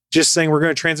just saying we're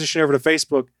going to transition over to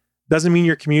Facebook doesn't mean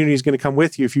your community is going to come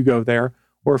with you if you go there,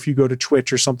 or if you go to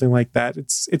Twitch or something like that.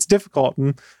 It's difficult.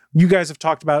 And you guys have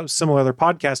talked about similar other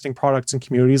podcasting products and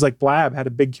communities. Like Blab had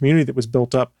a big community that was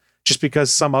built up. Just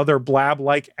because some other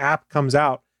Blab-like app comes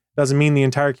out doesn't mean the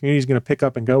entire community is going to pick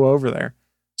up and go over there.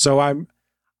 So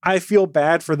I feel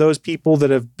bad for those people that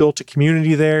have built a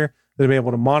community there, that have been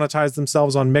able to monetize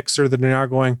themselves on Mixer, that are now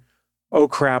going, oh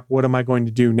crap, what am I going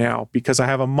to do now? Because I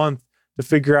have a month to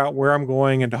figure out where I'm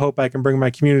going and to hope I can bring my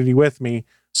community with me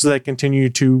so they continue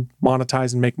to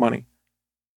monetize and make money.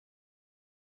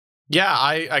 Yeah,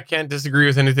 I can't disagree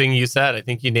with anything you said. I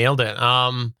think you nailed it.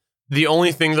 The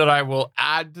only thing that I will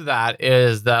add to that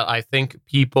is that I think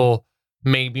people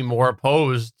may be more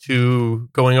opposed to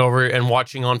going over and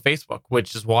watching on Facebook,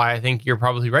 which is why I think you're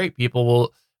probably right. People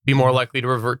will be more likely to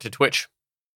revert to Twitch.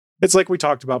 It's like we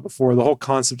talked about before, the whole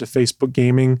concept of Facebook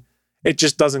gaming, it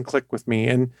just doesn't click with me.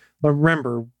 And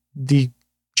remember, the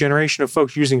generation of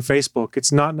folks using Facebook,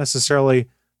 it's not necessarily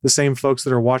the same folks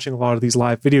that are watching a lot of these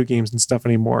live video games and stuff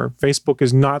anymore. Facebook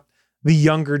is not the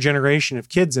younger generation of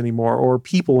kids anymore or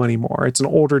people anymore. It's an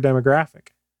older demographic.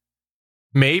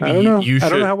 Maybe I don't know. you should, I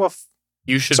don't know how well.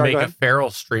 You should make a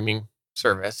feral streaming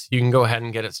service. You can go ahead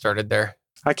and get it started there.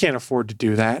 I can't afford to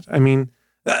do that. I mean,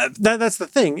 that's the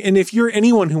thing. And if you're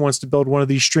anyone who wants to build one of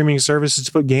these streaming services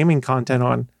to put gaming content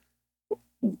on,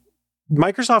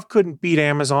 Microsoft couldn't beat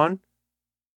Amazon.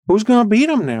 Who's going to beat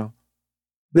them now?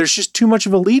 There's just too much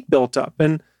of a lead built up.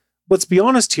 And let's be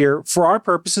honest here, for our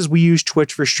purposes, we use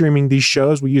Twitch for streaming these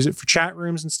shows. We use it for chat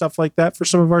rooms and stuff like that for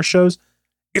some of our shows.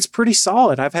 It's pretty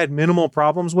solid. I've had minimal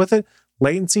problems with it.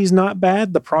 Latency's not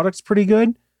bad. The product's pretty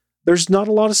good. There's not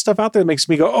a lot of stuff out there that makes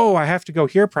me go, oh, I have to go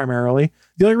here primarily.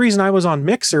 The only reason I was on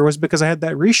Mixer was because I had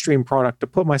that Restream product to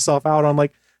put myself out on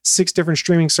like 6 different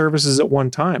streaming services at one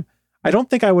time. I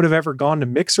don't think I would have ever gone to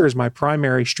Mixer as my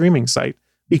primary streaming site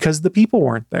because the people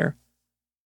weren't there.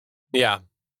 Yeah.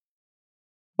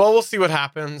 Well, we'll see what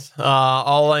happens.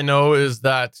 All I know is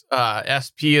that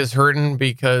SP is hurting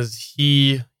because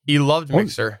he loved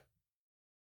Mixer.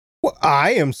 Well,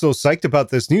 I am so psyched about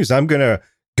this news. I'm going to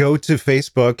go to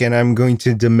Facebook and I'm going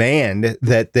to demand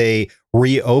that they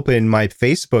reopen my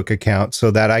Facebook account so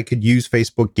that I could use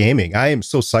Facebook gaming. I am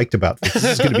so psyched about this. This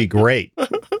is going to be great.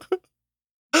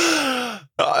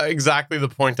 Exactly the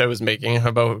point I was making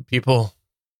about people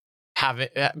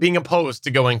being opposed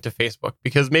to going to Facebook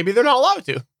because maybe they're not allowed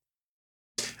to.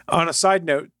 On a side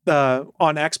note,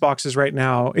 on Xboxes right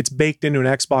now, it's baked into an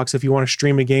Xbox. If you want to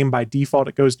stream a game by default,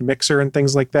 it goes to Mixer and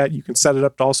things like that. You can set it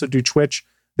up to also do Twitch.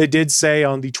 They did say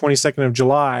on the 22nd of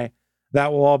July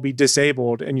that will all be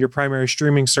disabled and your primary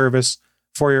streaming service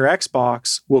for your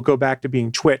Xbox will go back to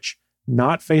being Twitch,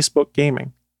 not Facebook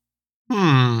gaming.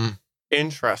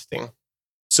 Interesting.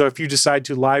 So if you decide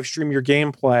to live stream your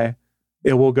gameplay,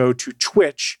 it will go to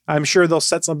Twitch. I'm sure they'll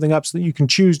set something up so that you can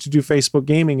choose to do Facebook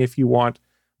gaming if you want.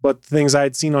 But the things I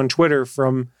had seen on Twitter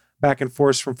from back and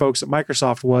forth from folks at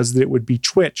Microsoft was that it would be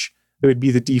Twitch. It would be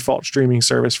the default streaming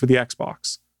service for the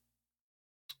Xbox.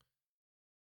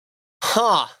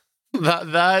 Huh.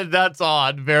 That's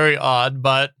odd. Very odd.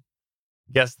 But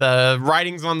I guess the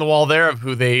writing's on the wall there of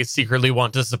who they secretly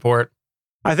want to support.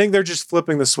 I think they're just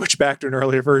flipping the switch back to an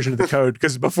earlier version of the code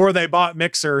because before they bought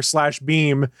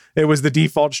Mixer/Beam, it was the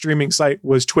default streaming site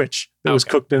was Twitch that was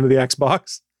cooked into the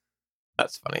Xbox.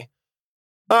 That's funny.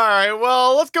 All right,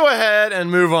 well, let's go ahead and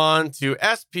move on to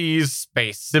SP's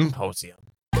Space Symposium.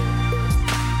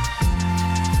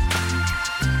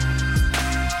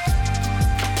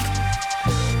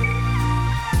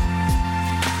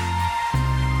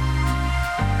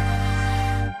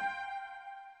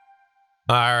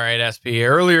 All right, SP.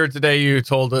 Earlier today, you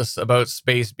told us about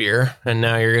space beer, and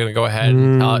now you're going to go ahead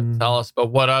and tell us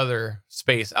about what other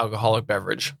space alcoholic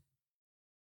beverage.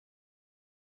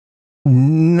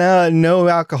 No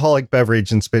alcoholic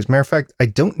beverage in space. Matter of fact, I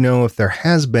don't know if there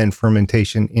has been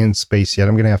fermentation in space yet.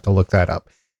 I'm going to have to look that up.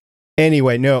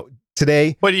 Anyway, no,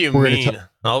 today... What do you mean?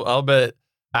 I'll bet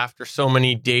after so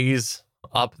many days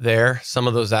up there, some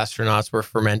of those astronauts were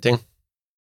fermenting.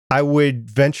 I would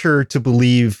venture to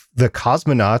believe the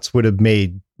cosmonauts would have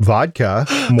made vodka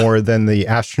more than the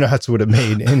astronauts would have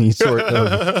made any sort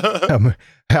of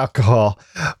alcohol.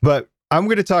 But I'm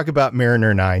going to talk about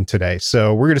Mariner 9 today.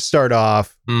 So we're going to start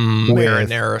off with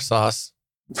marinara sauce.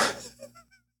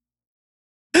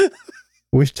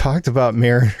 We've talked about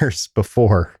Mariners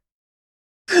before.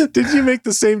 Did you make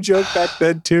the same joke back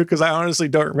then too? Because I honestly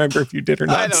don't remember if you did or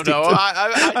not. I don't know.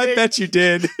 Stephen. I bet you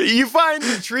did. You find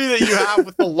the tree that you have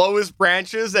with the lowest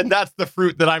branches, and that's the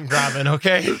fruit that I'm grabbing,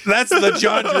 okay? That's the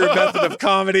John Drew method of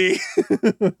comedy.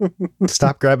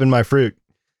 Stop grabbing my fruit.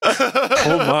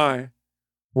 Oh my.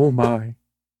 Oh my.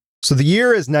 So the year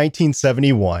is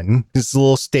 1971. This is a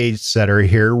little stage setter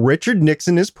here. Richard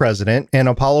Nixon is president, and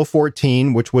Apollo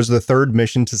 14, which was the third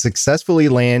mission to successfully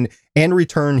land and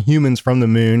return humans from the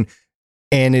moon,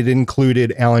 and it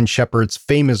included Alan Shepard's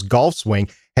famous golf swing,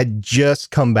 had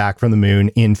just come back from the moon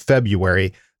in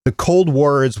February. The Cold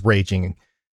War is raging.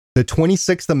 The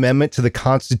 26th Amendment to the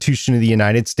Constitution of the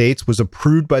United States was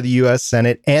approved by the U.S.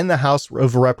 Senate and the House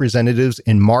of Representatives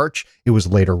in March. It was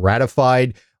later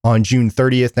ratified on June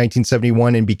 30th,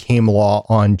 1971, and became law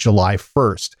on July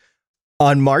 1st.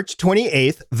 On March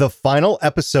 28th, the final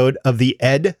episode of The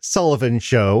Ed Sullivan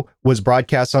Show was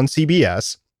broadcast on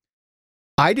CBS.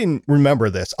 I didn't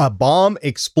remember this. A bomb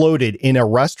exploded in a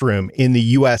restroom in the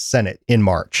U.S. Senate in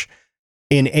March.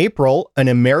 In April, an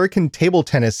American table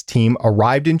tennis team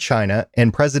arrived in China,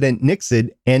 and President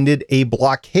Nixon ended a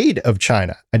blockade of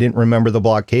China. I didn't remember the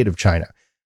blockade of China.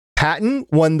 Patton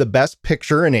won the Best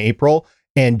Picture in April,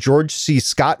 and George C.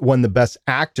 Scott won the Best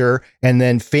Actor, and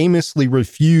then famously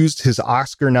refused his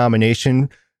Oscar nomination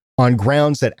on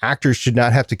grounds that actors should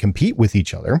not have to compete with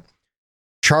each other.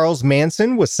 Charles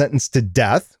Manson was sentenced to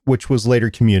death, which was later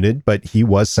commuted, but he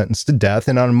was sentenced to death.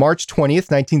 And on March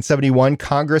 20th, 1971,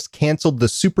 Congress canceled the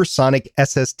supersonic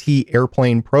SST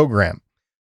airplane program.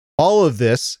 All of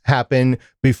this happened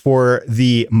before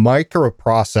the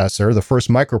microprocessor, the first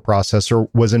microprocessor,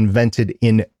 was invented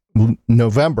in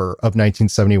November of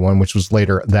 1971, which was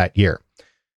later that year.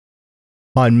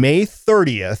 On May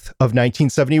 30th of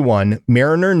 1971,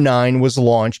 Mariner 9 was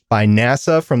launched by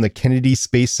NASA from the Kennedy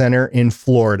Space Center in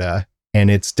Florida, and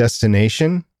its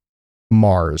destination,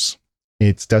 Mars.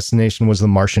 Its destination was the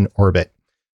Martian orbit.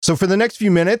 So for the next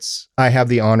few minutes, I have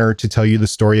the honor to tell you the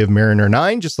story of Mariner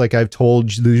 9, just like I've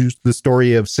told you the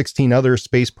story of 16 other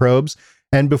space probes,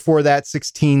 and before that,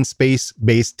 16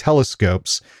 space-based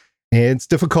telescopes. It's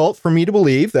difficult for me to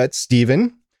believe that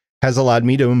Stephen has allowed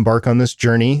me to embark on this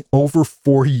journey over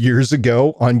 4 years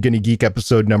ago on Gonna Geek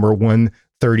episode number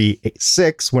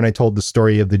 136, when I told the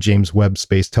story of the James Webb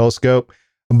Space Telescope.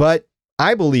 But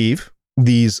I believe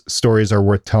these stories are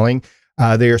worth telling.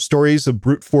 They are stories of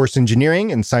brute force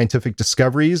engineering and scientific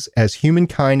discoveries as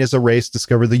humankind as a race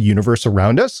discover the universe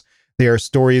around us. They are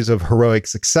stories of heroic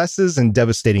successes and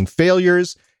devastating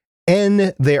failures.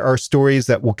 And there are stories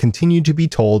that will continue to be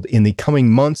told in the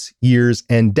coming months, years,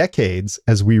 and decades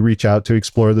as we reach out to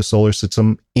explore the solar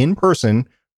system in person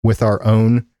with our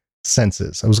own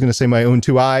senses. I was going to say my own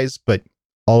two eyes, but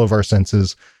all of our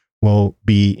senses will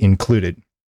be included.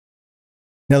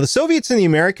 Now, the Soviets and the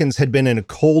Americans had been in a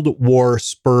Cold War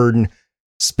spurred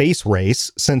space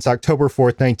race since October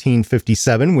 4th,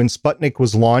 1957, when Sputnik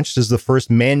was launched as the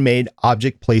first man-made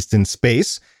object placed in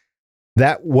space.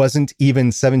 That wasn't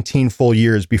even 17 full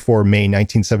years before May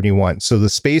 1971. So the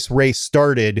space race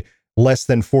started less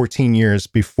than 14 years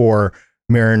before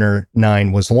Mariner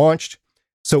 9 was launched.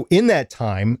 So in that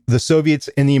time, the Soviets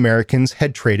and the Americans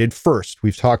had traded first.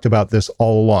 We've talked about this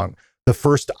all along. The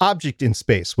first object in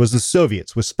space was the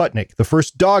Soviets with Sputnik. The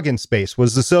first dog in space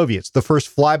was the Soviets. The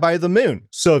first flyby of the moon,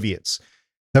 Soviets.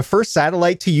 The first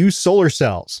satellite to use solar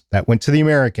cells, that went to the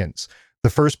Americans. The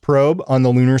first probe on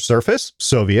the lunar surface,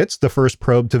 Soviets. The first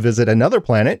probe to visit another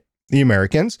planet, the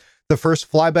Americans. The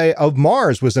first flyby of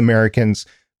Mars was Americans.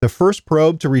 The first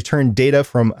probe to return data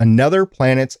from another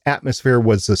planet's atmosphere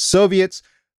was the Soviets.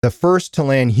 The first to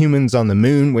land humans on the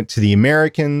moon went to the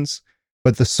Americans.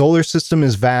 But the solar system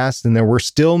is vast, and there were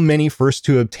still many firsts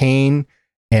to obtain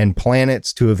and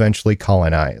planets to eventually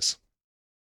colonize.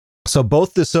 So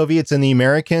both the Soviets and the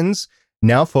Americans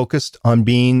now focused on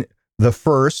being the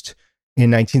first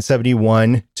in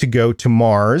 1971 to go to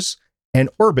Mars and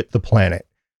orbit the planet.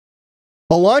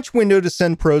 A launch window to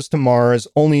send probes to Mars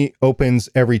only opens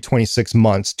every 26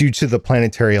 months due to the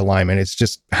planetary alignment. It's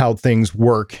just how things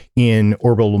work in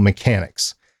orbital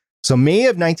mechanics. So May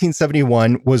of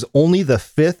 1971 was only the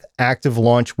fifth active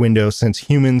launch window since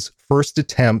humans' first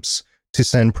attempts to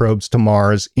send probes to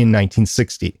Mars in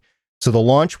 1960. So the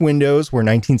launch windows were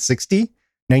 1960,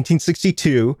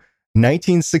 1962,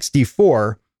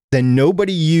 1964. Then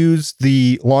nobody used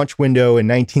the launch window in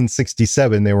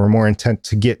 1967. They were more intent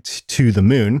to get to the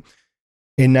moon.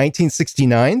 In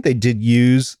 1969, they did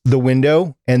use the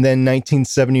window, and then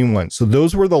 1971. So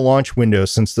those were the launch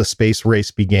windows since the space race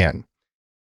began.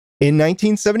 In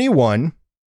 1971,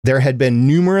 there had been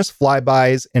numerous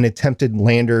flybys and attempted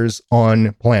landers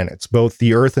on planets. Both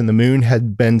the Earth and the Moon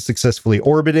had been successfully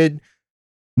orbited.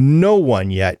 No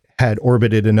one yet had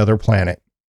orbited another planet.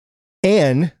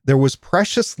 And there was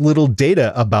precious little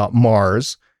data about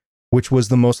Mars, which was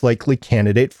the most likely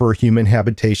candidate for human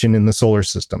habitation in the solar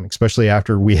system, especially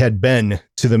after we had been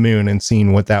to the Moon and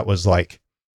seen what that was like.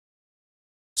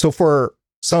 So for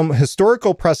some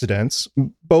historical precedents,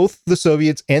 both the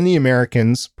Soviets and the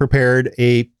Americans prepared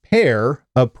a pair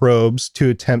of probes to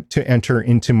attempt to enter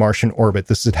into Martian orbit.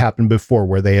 This had happened before,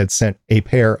 where they had sent a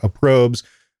pair of probes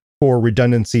for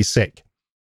redundancy's sake.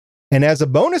 And as a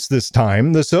bonus this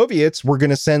time, the Soviets were going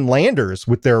to send landers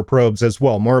with their probes as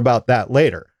well. More about that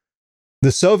later.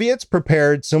 The Soviets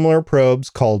prepared similar probes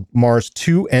called Mars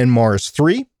 2 and Mars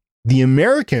 3. The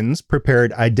Americans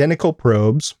prepared identical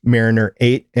probes, Mariner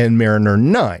 8 and Mariner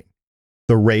 9.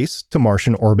 The race to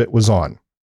Martian orbit was on.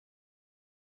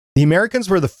 The Americans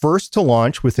were the first to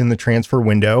launch within the transfer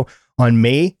window on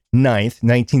May 9th,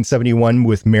 1971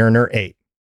 with Mariner 8.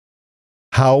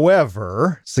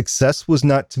 However, success was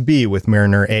not to be with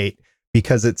Mariner 8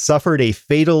 because it suffered a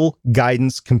fatal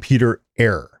guidance computer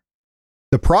error.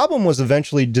 The problem was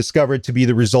eventually discovered to be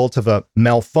the result of a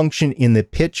malfunction in the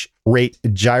pitch rate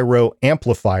gyro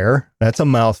amplifier. That's a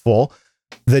mouthful.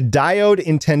 The diode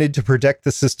intended to protect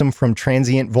the system from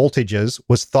transient voltages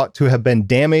was thought to have been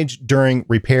damaged during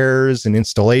repairs and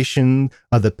installation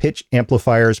of the pitch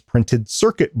amplifier's printed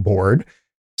circuit board,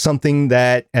 something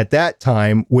that at that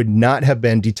time would not have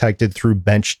been detected through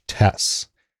bench tests.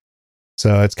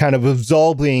 So it's kind of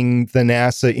absolving the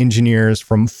NASA engineers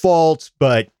from fault,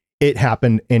 but it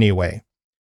happened anyway.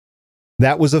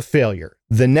 That was a failure.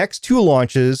 The next two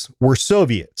launches were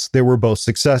Soviets. They were both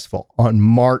successful. On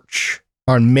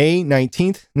May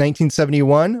 19th,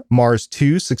 1971, Mars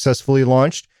 2 successfully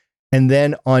launched. And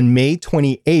then on May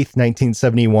 28th,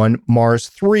 1971, Mars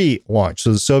 3 launched.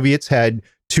 So the Soviets had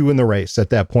two in the race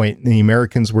at that point, and the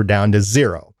Americans were down to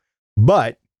 0.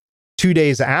 But 2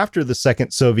 days after the second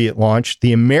Soviet launch,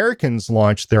 the Americans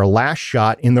launched their last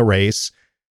shot in the race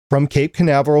from Cape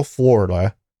Canaveral,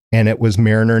 Florida, and it was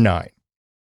Mariner 9.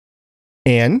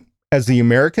 And as the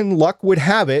American luck would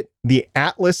have it, the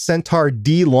Atlas Centaur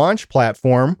D launch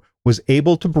platform was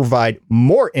able to provide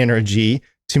more energy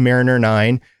to Mariner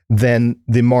 9 than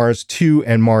the Mars 2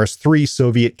 and Mars 3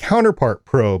 Soviet counterpart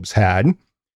probes had. A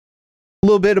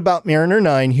little bit about Mariner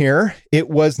 9 here. It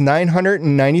was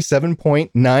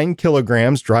 997.9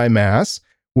 kilograms dry mass,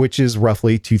 which is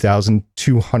roughly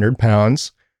 2,200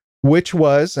 pounds, which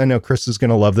was, I know Chris is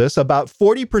going to love this, about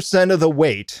 40% of the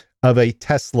weight of a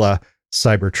Tesla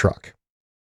Cybertruck.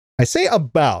 I say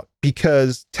about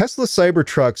because Tesla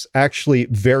Cybertrucks actually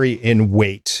vary in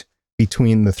weight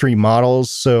between the three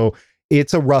models, so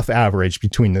it's a rough average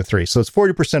between the three. So it's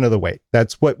 40% of the weight.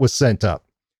 That's what was sent up.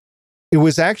 It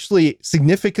was actually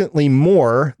significantly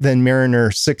more than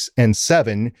Mariner 6 and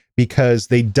 7 because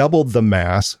they doubled the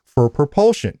mass for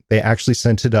propulsion. They actually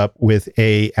sent it up with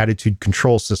an attitude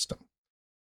control system.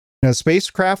 Now, the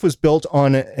spacecraft was built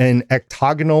on an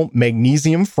octagonal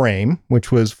magnesium frame,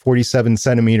 which was 47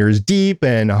 centimeters deep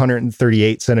and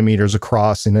 138 centimeters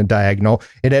across in a diagonal.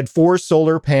 It had 4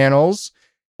 solar panels,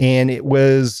 and it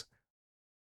was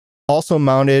also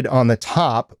mounted on the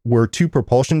top were 2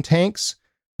 propulsion tanks,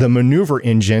 the maneuver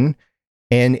engine,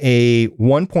 and a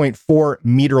 1.4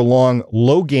 meter long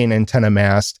low gain antenna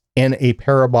mast and a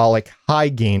parabolic high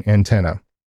gain antenna.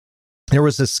 There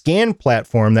was a scan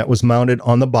platform that was mounted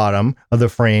on the bottom of the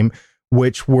frame,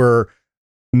 which were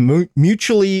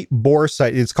mutually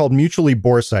bore-sighted. It's called mutually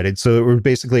bore-sighted. So it was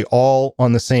basically all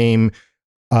on the same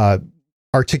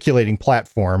articulating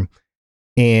platform,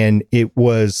 and it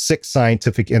was 6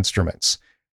 scientific instruments.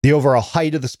 The overall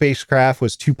height of the spacecraft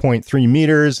was 2.3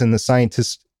 meters, and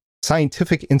the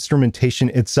scientific instrumentation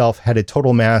itself had a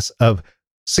total mass of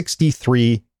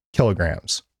 63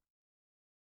 kilograms.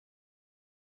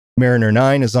 Mariner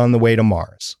 9 is on the way to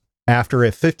Mars. After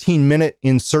a 15-minute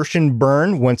insertion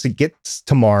burn once it gets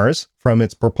to Mars from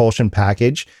its propulsion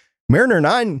package, Mariner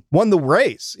 9 won the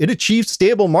race. It achieved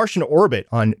stable Martian orbit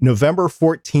on November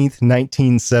 14th,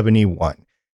 1971.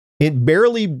 It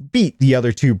barely beat the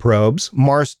other 2 probes.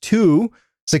 Mars 2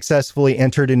 successfully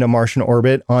entered into Martian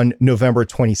orbit on November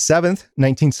 27th,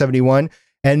 1971,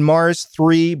 and Mars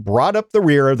 3 brought up the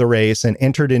rear of the race and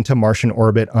entered into Martian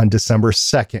orbit on December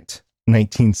 2nd,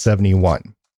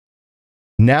 1971.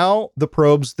 Now the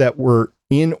probes that were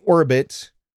in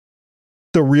orbit,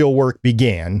 the real work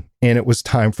began, and it was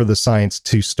time for the science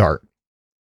to start.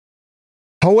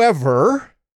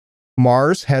 However,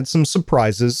 Mars had some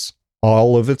surprises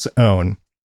all of its own.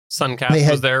 Suncast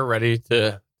was there ready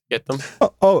to get them?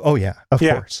 Oh yeah, of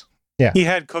course. Yeah. He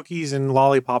had cookies and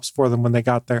lollipops for them when they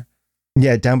got there.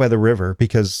 Yeah, down by the river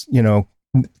because,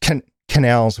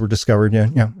 canals were discovered.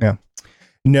 Yeah.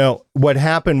 No, what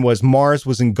happened was Mars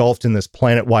was engulfed in this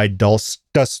planet-wide dust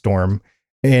storm,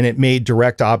 and it made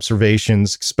direct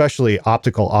observations, especially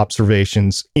optical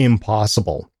observations,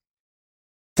 impossible.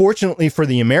 Fortunately for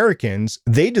the Americans,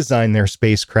 they designed their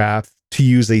spacecraft to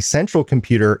use a central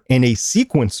computer and a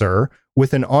sequencer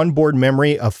with an onboard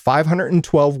memory of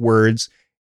 512 words,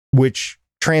 which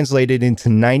translated into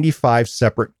 95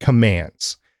 separate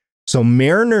commands. So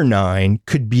Mariner 9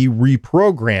 could be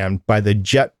reprogrammed by the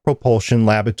Jet Propulsion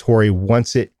Laboratory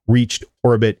once it reached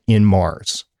orbit in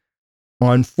Mars.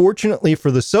 Unfortunately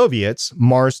for the Soviets,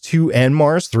 Mars 2 and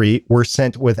Mars 3 were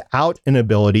sent without an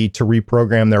ability to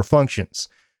reprogram their functions.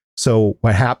 So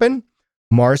what happened?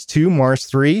 Mars 2, Mars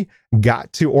 3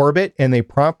 got to orbit, and they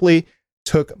promptly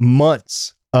took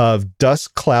months of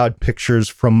dust cloud pictures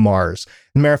from Mars.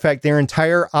 As a matter of fact, their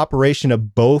entire operation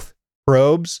of both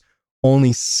probes,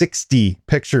 only 60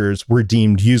 pictures were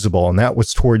deemed usable, and that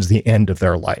was towards the end of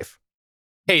their life.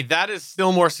 Hey, that is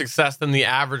still more success than the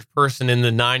average person in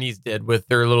the 90s did with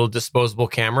their little disposable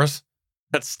cameras.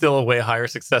 That's still a way higher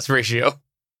success ratio.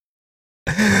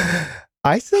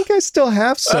 I think I still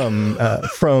have some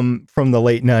from the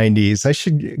late 90s. I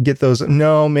should get those.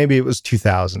 No, maybe it was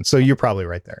 2000. So you're probably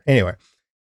right there. Anyway,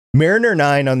 Mariner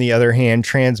 9, on the other hand,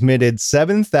 transmitted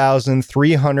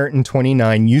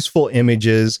 7,329 useful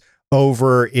images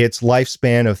over its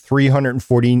lifespan of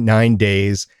 349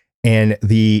 days, and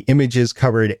the images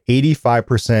covered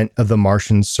 85% of the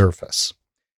Martian surface.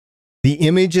 The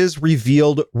images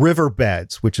revealed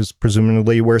riverbeds, which is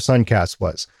presumably where Suncast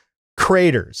was,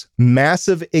 craters,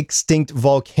 massive extinct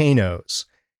volcanoes.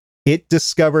 It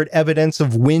discovered evidence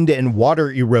of wind and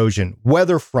water erosion,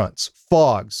 weather fronts,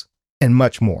 fogs, and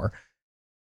much more.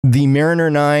 The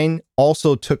Mariner 9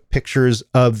 also took pictures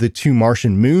of the two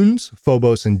Martian moons,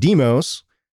 Phobos and Deimos,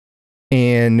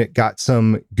 and got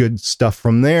some good stuff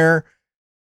from there.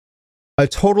 A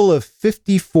total of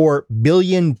 54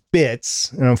 billion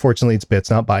bits, and unfortunately it's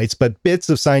bits, not bytes, but bits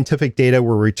of scientific data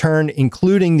were returned,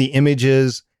 including the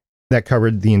images that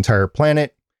covered the entire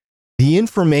planet. The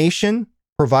information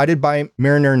provided by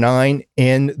Mariner 9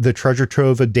 and the treasure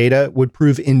trove of data would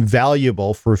prove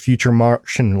invaluable for future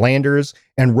Martian landers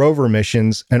and rover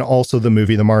missions, and also the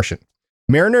movie The Martian.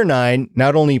 Mariner 9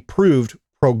 not only proved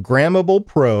programmable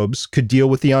probes could deal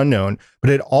with the unknown, but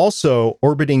it also,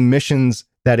 orbiting missions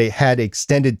that it had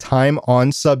extended time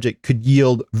on subject, could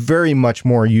yield very much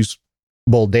more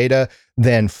usable data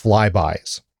than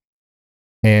flybys.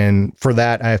 And for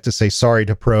that, I have to say sorry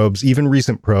to probes, even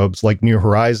recent probes like New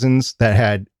Horizons that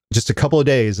had just a couple of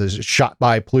days as it shot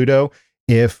by Pluto.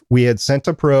 If we had sent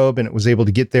a probe and it was able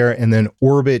to get there and then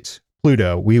orbit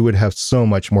Pluto, we would have so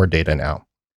much more data now.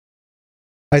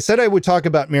 I said I would talk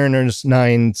about Mariner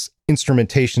 9's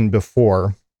instrumentation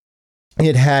before.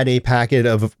 It had a packet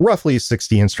of roughly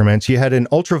 60 instruments. You had an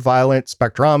ultraviolet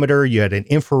spectrometer, you had an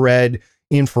infrared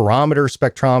interferometer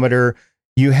spectrometer,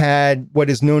 you had what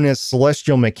is known as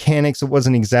celestial mechanics. It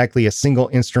wasn't exactly a single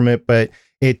instrument, but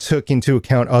it took into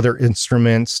account other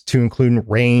instruments to include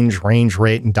range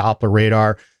rate, and Doppler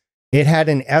radar. It had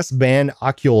an S-band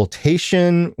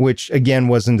occultation, which again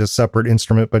wasn't a separate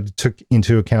instrument, but it took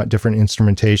into account different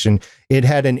instrumentation. It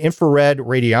had an infrared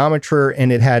radiometer,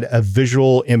 and it had a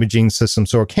visual imaging system,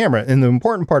 so a camera. And the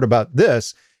important part about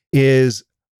this is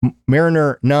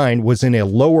Mariner 9 was in a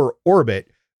lower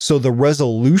orbit, so the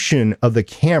resolution of the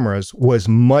cameras was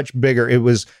much bigger.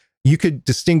 You could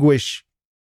distinguish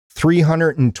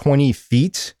 320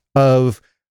 feet of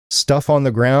stuff on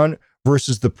the ground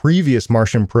versus the previous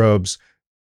Martian probes,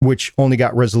 which only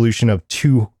got resolution of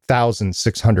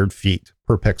 2,600 feet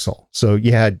per pixel. So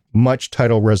you had much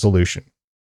tighter resolution.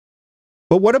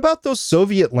 But what about those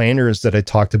Soviet landers that I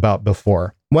talked about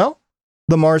before? Well,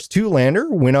 the Mars 2 lander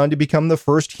went on to become the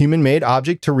first human-made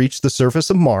object to reach the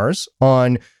surface of Mars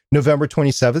on November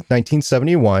 27th,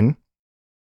 1971.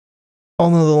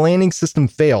 Although the landing system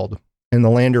failed and the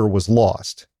lander was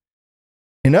lost.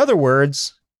 In other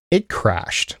words, it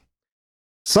crashed.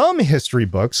 Some history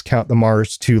books count the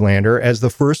Mars 2 lander as the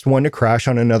first one to crash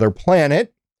on another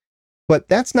planet, but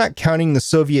that's not counting the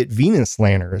Soviet Venus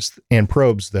landers and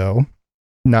probes, though.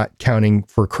 Not counting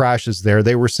for crashes there.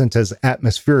 They were sent as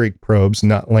atmospheric probes,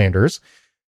 not landers.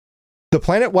 The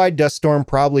planet-wide dust storm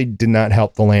probably did not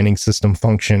help the landing system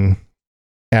function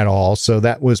at all, so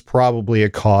that was probably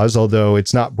a cause, although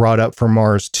it's not brought up for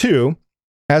Mars 2.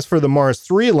 As for the Mars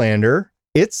 3 lander,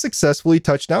 it successfully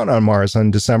touched down on Mars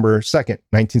on December 2nd,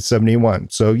 1971.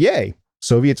 So yay,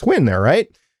 Soviets win there, right?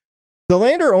 The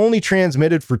lander only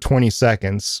transmitted for 20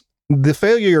 seconds. The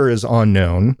failure is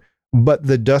unknown, but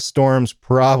the dust storms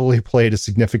probably played a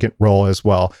significant role as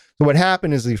well. So what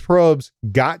happened is these probes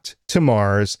got to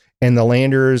Mars and the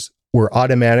landers were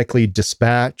automatically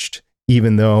dispatched,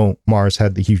 even though Mars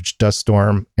had the huge dust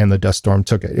storm and the dust storm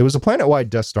took it. It was a planet-wide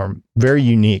dust storm, very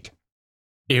unique.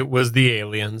 It was the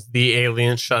aliens. The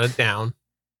aliens shut it down.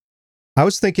 I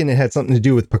was thinking it had something to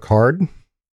do with Picard.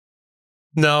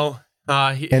 No,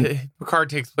 Picard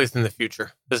takes place in the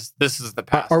future. This is the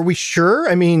past. Are we sure?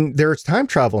 I mean, there's time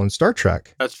travel in Star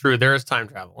Trek. That's true. There is time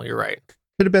travel. You're right.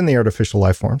 Could have been the artificial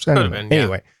life forms. Could have been, yeah.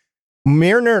 Anyway,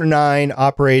 Mariner 9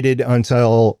 operated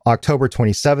until October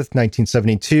 27th,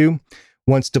 1972.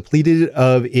 Once depleted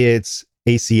of its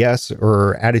ACS,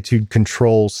 or attitude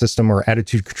control system, or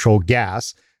attitude control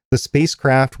gas, the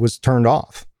spacecraft was turned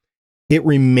off. It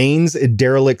remains a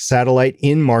derelict satellite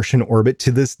in Martian orbit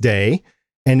to this day,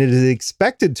 and it is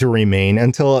expected to remain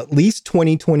until at least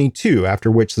 2022,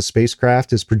 after which the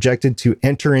spacecraft is projected to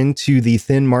enter into the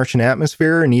thin Martian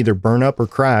atmosphere and either burn up or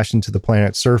crash into the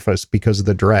planet's surface because of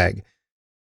the drag,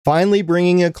 finally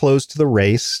bringing a close to the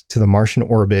race to the Martian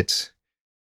orbit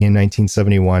in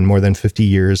 1971, more than 50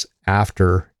 years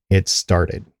after it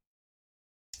started.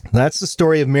 That's the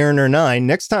story of Mariner 9.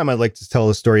 Next time, I'd like to tell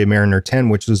the story of Mariner 10,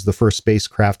 which was the first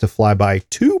spacecraft to fly by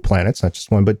 2 planets, not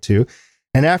just 1, but 2.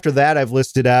 And after that, I've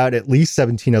listed out at least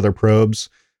 17 other probes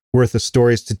worth of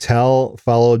stories to tell,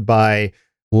 followed by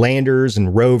landers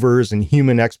and rovers and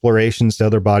human explorations to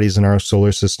other bodies in our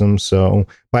solar system. So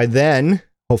by then,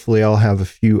 hopefully I'll have a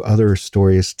few other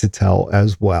stories to tell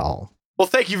as well. Well,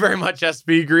 thank you very much,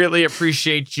 SB. Greatly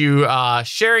appreciate you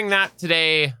sharing that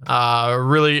today.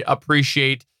 Really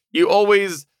appreciate you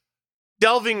always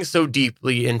delving so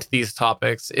deeply into these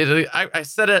topics. I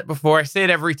said it before. I say it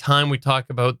every time we talk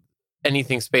about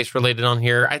anything space related on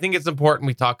here. I think it's important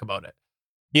we talk about it.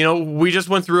 You know, we just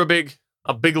went through a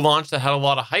big launch that had a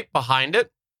lot of hype behind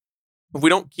it. If we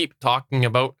don't keep talking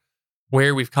about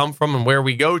where we've come from and where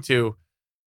we go to,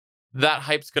 that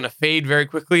hype's going to fade very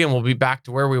quickly and we'll be back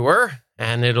to where we were.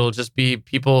 And it'll just be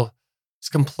people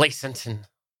just complacent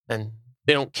and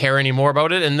they don't care anymore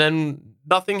about it. And then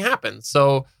nothing happens.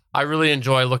 So I really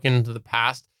enjoy looking into the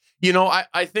past. You know,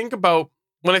 I think about,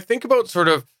 when I think about sort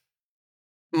of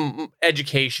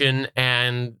education,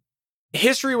 and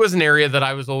history was an area that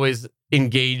I was always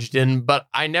engaged in, but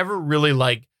I never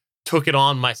really took it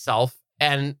on myself.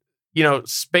 And, you know,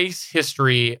 space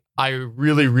history, I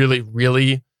really, really,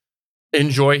 really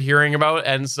enjoy hearing about.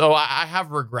 And so I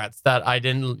have regrets that I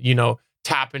didn't,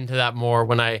 tap into that more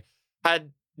when I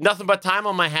had nothing but time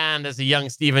on my hand as a young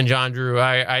Stephen John Drew.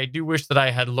 I do wish that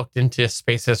I had looked into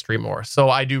space history more. So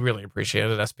I do really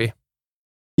appreciate it, SP.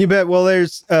 You bet. Well,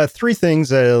 there's 3 things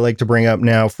that I'd like to bring up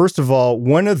now. First of all,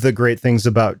 one of the great things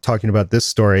about talking about this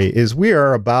story is we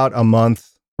are about a month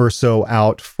or so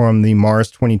out from the Mars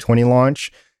 2020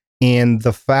 launch. And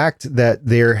the fact that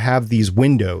there have these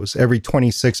windows every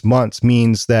 26 months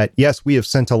means that, yes, we have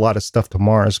sent a lot of stuff to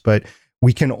Mars, but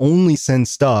we can only send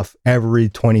stuff every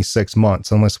 26 months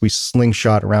unless we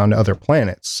slingshot around other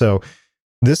planets. So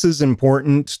this is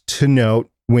important to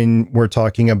note when we're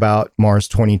talking about Mars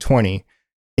 2020.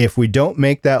 If we don't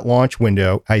make that launch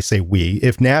window, I say we,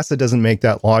 if NASA doesn't make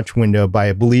that launch window by,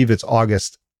 I believe it's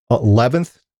August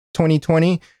 11th,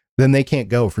 2020, then they can't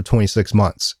go for 26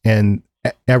 months. And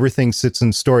everything sits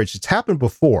in storage. It's happened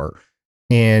before,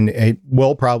 and it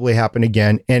will probably happen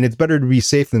again. And it's better to be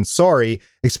safe than sorry,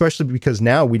 especially because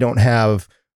now we don't have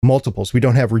multiples. We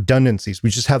don't have redundancies. We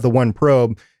just have the one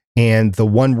probe and the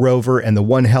one rover and the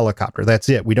one helicopter. That's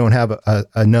it. We don't have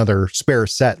another spare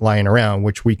set lying around,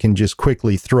 which we can just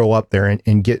quickly throw up there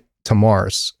and get to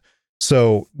Mars.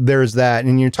 So there's that.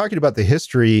 And you're talking about the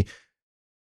history.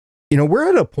 We're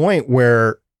at a point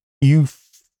where you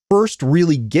first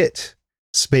really get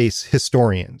space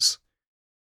historians,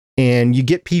 and you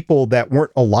get people that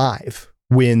weren't alive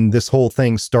when this whole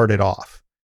thing started off.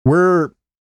 We're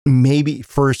maybe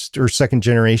first or second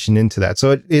generation into that.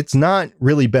 So it's not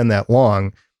really been that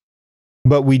long,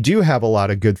 but we do have a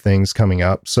lot of good things coming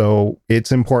up. So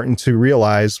it's important to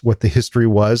realize what the history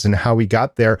was and how we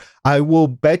got there. I will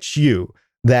bet you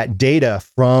that data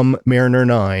from Mariner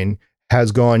 9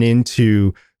 has gone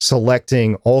into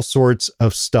selecting all sorts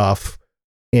of stuff,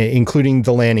 including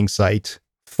the landing site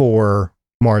for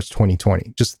Mars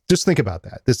 2020. Just think about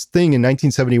that. This thing in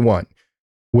 1971,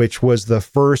 which was the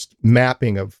first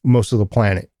mapping of most of the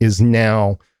planet, is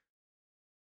now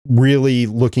really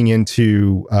looking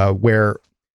into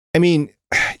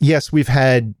yes, we've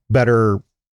had better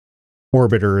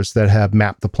orbiters that have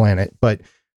mapped the planet, but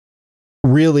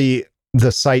really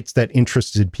the sites that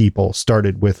interested people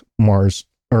started with Mars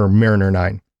or Mariner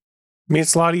 9. I mean,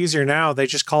 it's a lot easier now. They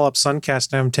just call up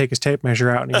Suncast and take his tape measure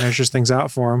out, and he measures things out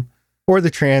for them. Or the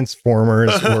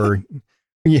Transformers, or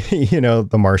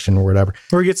the Martian, or whatever.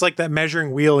 Or he gets like that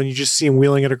measuring wheel, and you just see him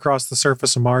wheeling it across the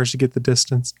surface of Mars to get the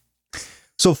distance.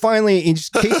 So finally, in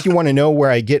case you want to know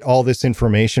where I get all this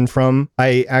information from,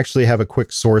 I actually have a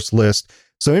quick source list.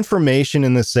 So information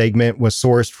in this segment was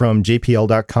sourced from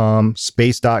jpl.com,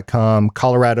 space.com,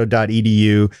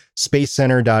 colorado.edu,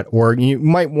 spacecenter.org. You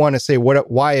might want to say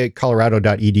why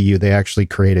colorado.edu. They actually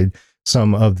created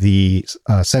some of the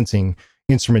sensing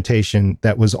instrumentation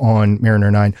that was on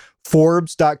Mariner 9.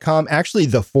 Forbes.com. Actually,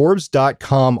 the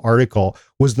Forbes.com article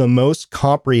was the most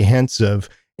comprehensive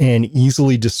and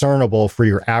easily discernible for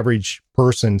your average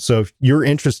person. So if you're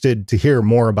interested to hear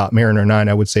more about Mariner 9,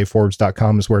 I would say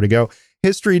Forbes.com is where to go.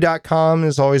 History.com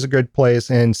is always a good place,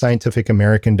 and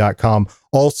scientificamerican.com,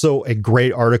 also a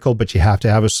great article, but you have to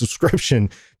have a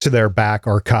subscription to their back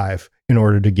archive in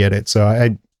order to get it. So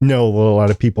I know a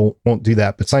lot of people won't do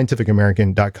that, but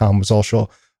scientificamerican.com was also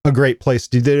a great place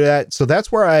to do that. So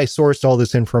that's where I sourced all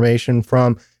this information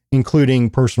from,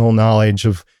 including personal knowledge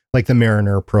of like the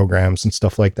Mariner programs and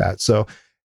stuff like that. So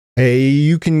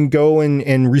you can go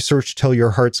and research till your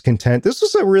heart's content. This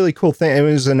was a really cool thing. It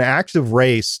was an active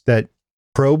race that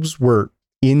probes were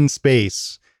in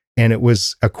space, and it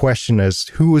was a question as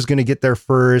who was going to get there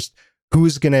first, who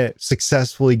was going to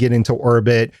successfully get into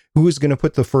orbit, who was going to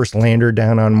put the first lander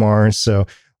down on Mars. So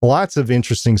lots of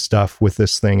interesting stuff with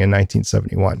this thing in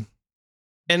 1971.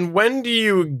 And when do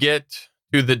you get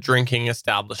to the drinking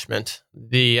establishment,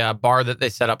 the bar that they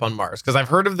set up on Mars? Because I've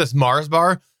heard of this Mars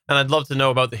bar, and I'd love to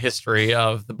know about the history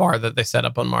of the bar that they set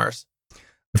up on Mars.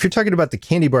 If you're talking about the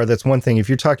candy bar, that's one thing. If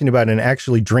you're talking about an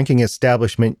actually drinking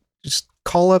establishment, just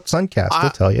call up Suncast. They'll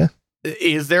tell you.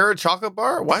 Is there a chocolate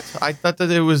bar? What? I thought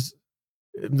that it was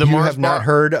the you Mars have bar. Not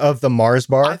heard of the Mars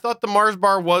bar? I thought the Mars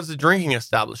bar was a drinking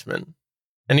establishment.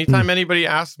 Anytime anybody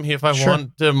asks me if I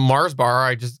want a Mars bar,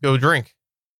 I just go drink.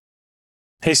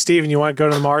 Hey, Steven, you want to go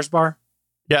to the Mars bar?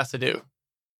 Yes, I do.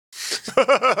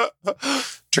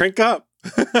 Drink up.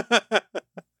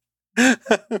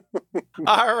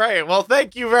 All right. Well,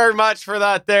 thank you very much for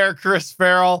that there, Chris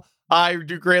Farrell. I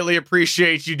do greatly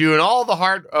appreciate you doing all the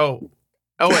hard... Oh,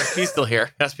 SP's still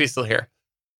here. SP's still here.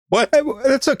 What?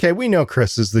 That's okay. We know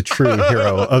Chris is the true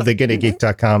hero of the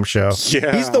GonnaGeek.com show.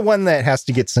 Yeah. He's the one that has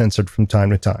to get censored from time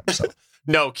to time. So.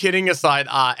 No, kidding aside,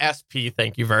 SP,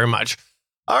 thank you very much.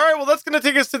 All right, well, that's going to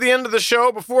take us to the end of the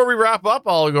show. Before we wrap up,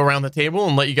 I'll go around the table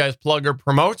and let you guys plug or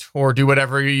promote or do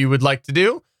whatever you would like to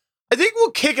do. I think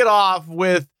we'll kick it off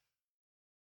with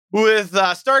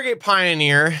Stargate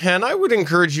Pioneer, and I would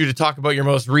encourage you to talk about your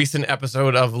most recent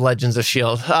episode of Legends of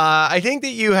S.H.I.E.L.D. I think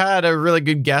that you had a really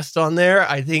good guest on there.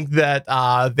 I think that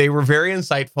they were very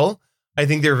insightful. I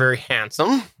think they're very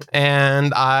handsome,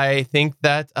 and I think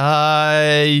that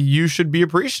you should be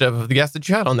appreciative of the guest that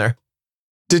you had on there.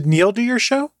 Did Neil do your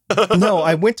show? No,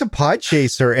 I went to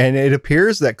Podchaser, and it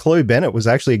appears that Chloe Bennett was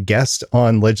actually a guest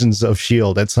on Legends of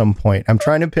S.H.I.E.L.D. at some point. I'm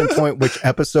trying to pinpoint which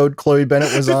episode Chloe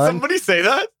Bennett was on. Did somebody say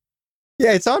that?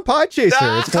 Yeah, it's on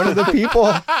Podchaser. It's one of the people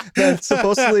that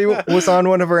supposedly was on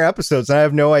one of her episodes. And I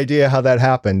have no idea how that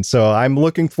happened. So I'm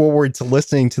looking forward to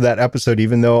listening to that episode,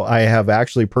 even though I have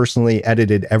actually personally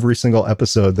edited every single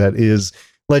episode that is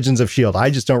Legends of S.H.I.E.L.D. I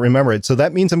just don't remember it. So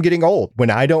that means I'm getting old when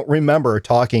I don't remember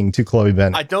talking to Chloe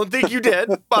Bennett. I don't think you did,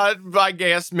 but I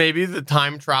guess maybe the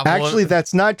time travel. Actually,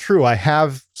 that's not true. I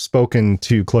have spoken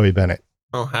to Chloe Bennett.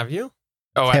 Oh, have you?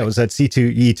 Oh, yeah, it was at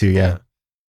C2E2. Yeah.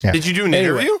 Did you do an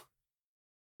interview?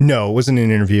 No, it wasn't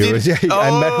an interview.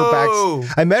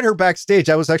 I met her backstage.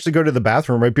 I was actually going to the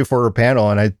bathroom right before her panel,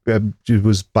 and I it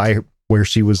was by where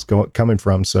she was coming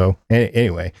from. So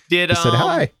anyway, I said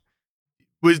hi.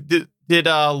 Did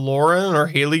Lauren or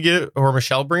Haley or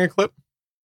Michelle bring a clip?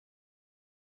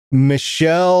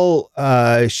 Michelle,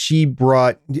 she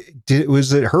brought.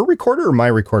 Was it her recorder or my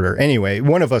recorder? Anyway,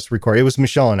 one of us recorded. It was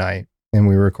Michelle and I, and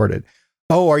we recorded.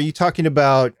 Oh, are you talking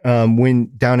about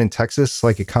when down in Texas,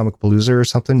 like a Comic Palooza or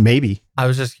something? Maybe. I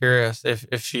was just curious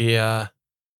if she,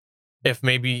 if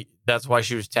maybe that's why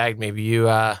she was tagged. Maybe you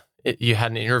had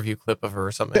an interview clip of her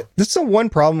or something. That's the one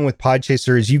problem with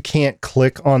Podchaser is you can't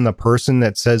click on the person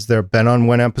that says they've been on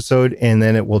one episode, and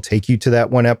then it will take you to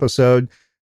that one episode.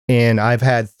 And I've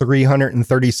had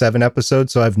 337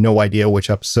 episodes, so I have no idea which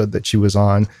episode that she was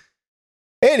on.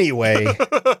 Anyway,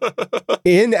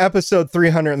 in episode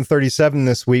 337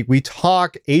 this week, we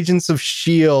talk Agents of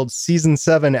S.H.I.E.L.D. Season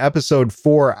 7, Episode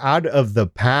 4, Out of the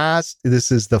Past.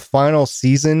 This is the final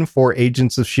season for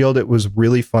Agents of S.H.I.E.L.D. It was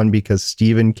really fun because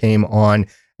Steven came on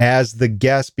as the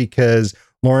guest because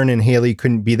Lauren and Haley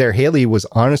couldn't be there. Haley was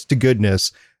honest to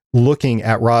goodness looking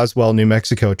at Roswell, New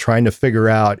Mexico, trying to figure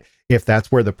out if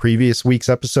that's where the previous week's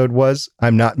episode was.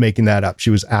 I'm not making that up. She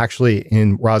was actually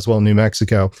in Roswell, New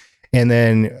Mexico. And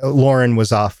then Lauren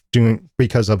was off doing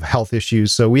because of health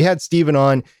issues. So we had Steven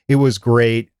on. It was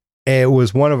great. It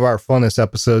was one of our funnest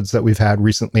episodes that we've had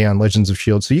recently on Legends of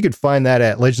S.H.I.E.L.D. So you could find that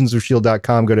at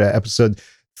legendsofshield.com. Go to episode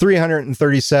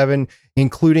 337,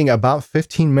 including about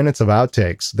 15 minutes of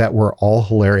outtakes that were all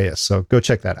hilarious. So go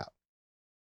check that out.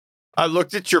 I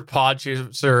looked at your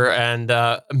Podchaser,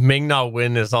 and Ming Na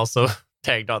Win is also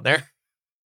tagged on there.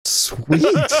 Sweet.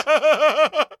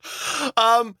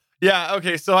 Yeah,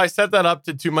 okay, so I set that up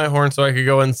to toot my horn so I could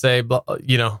go and say,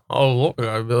 you know, oh, look,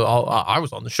 I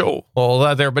was on the show, all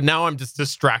that there, but now I'm just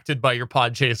distracted by your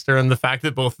Podchaser and the fact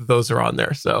that both of those are on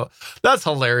there, so that's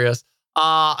hilarious.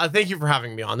 I thank you for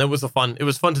having me on. It was fun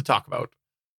to talk about.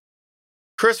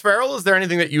 Chris Farrell, is there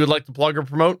anything that you would like to plug or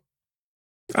promote?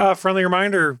 Friendly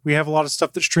reminder, we have a lot of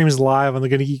stuff that streams live on the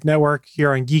Gonna Geek Network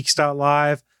here on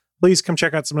geeks.live. Please come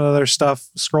check out some of the other stuff.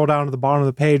 Scroll down to the bottom of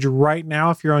the page right now.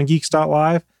 If you're on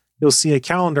geeks.live, you'll see a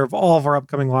calendar of all of our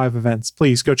upcoming live events.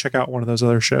 Please go check out one of those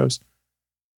other shows.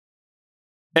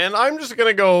 And I'm just going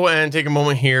to go and take a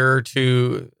moment here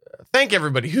to thank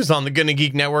everybody who's on the Gonna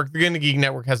Geek Network. The Gonna Geek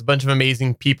Network has a bunch of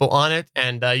amazing people on it,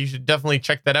 and you should definitely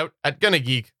check that out at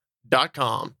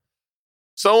gonnageek.com.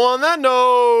 So on that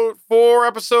note, for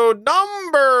episode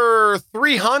number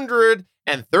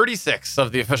 336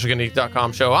 of the official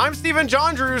gonnageek.com show, I'm Stephen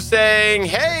John Drew saying,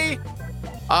 hey,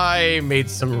 I made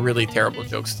some really terrible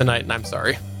jokes tonight, and I'm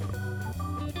sorry.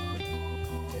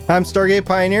 I'm Stargate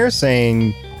Pioneer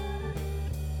saying,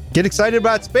 get excited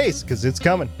about space, because it's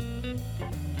coming.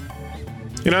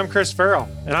 I'm Chris Farrell,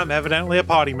 and I'm evidently a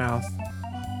potty mouth.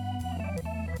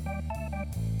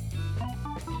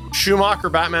 Schumacher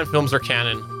Batman films are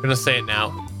canon. I'm gonna say it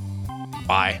now.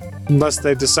 Bye. Unless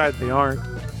they decide they aren't.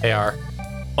 They are.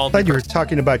 I thought you were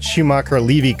talking about Schumacher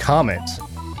Levy Comet.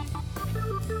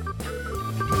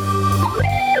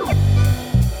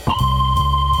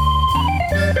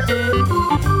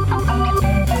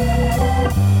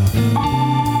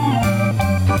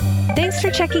 Thanks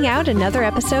for checking out another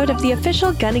episode of the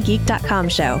official GonnaGeek.com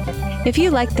show. If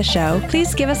you like the show,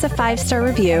 please give us a 5-star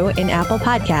review in Apple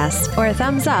Podcasts or a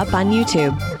thumbs up on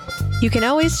YouTube. You can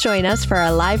always join us for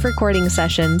our live recording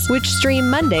sessions, which stream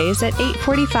Mondays at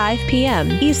 8:45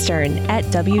 p.m. Eastern at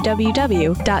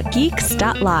www.geeks.live.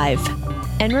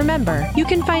 And remember, you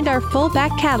can find our full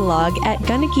back catalog at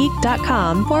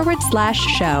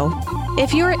gonnageek.com/show.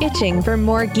 If you're itching for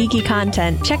more geeky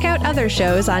content, check out other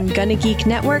shows on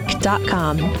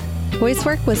gonnageeknetwork.com. Voice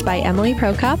work was by Emily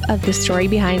Prokop of The Story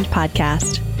Behind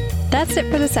podcast. That's it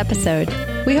for this episode.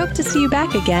 We hope to see you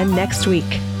back again next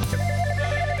week.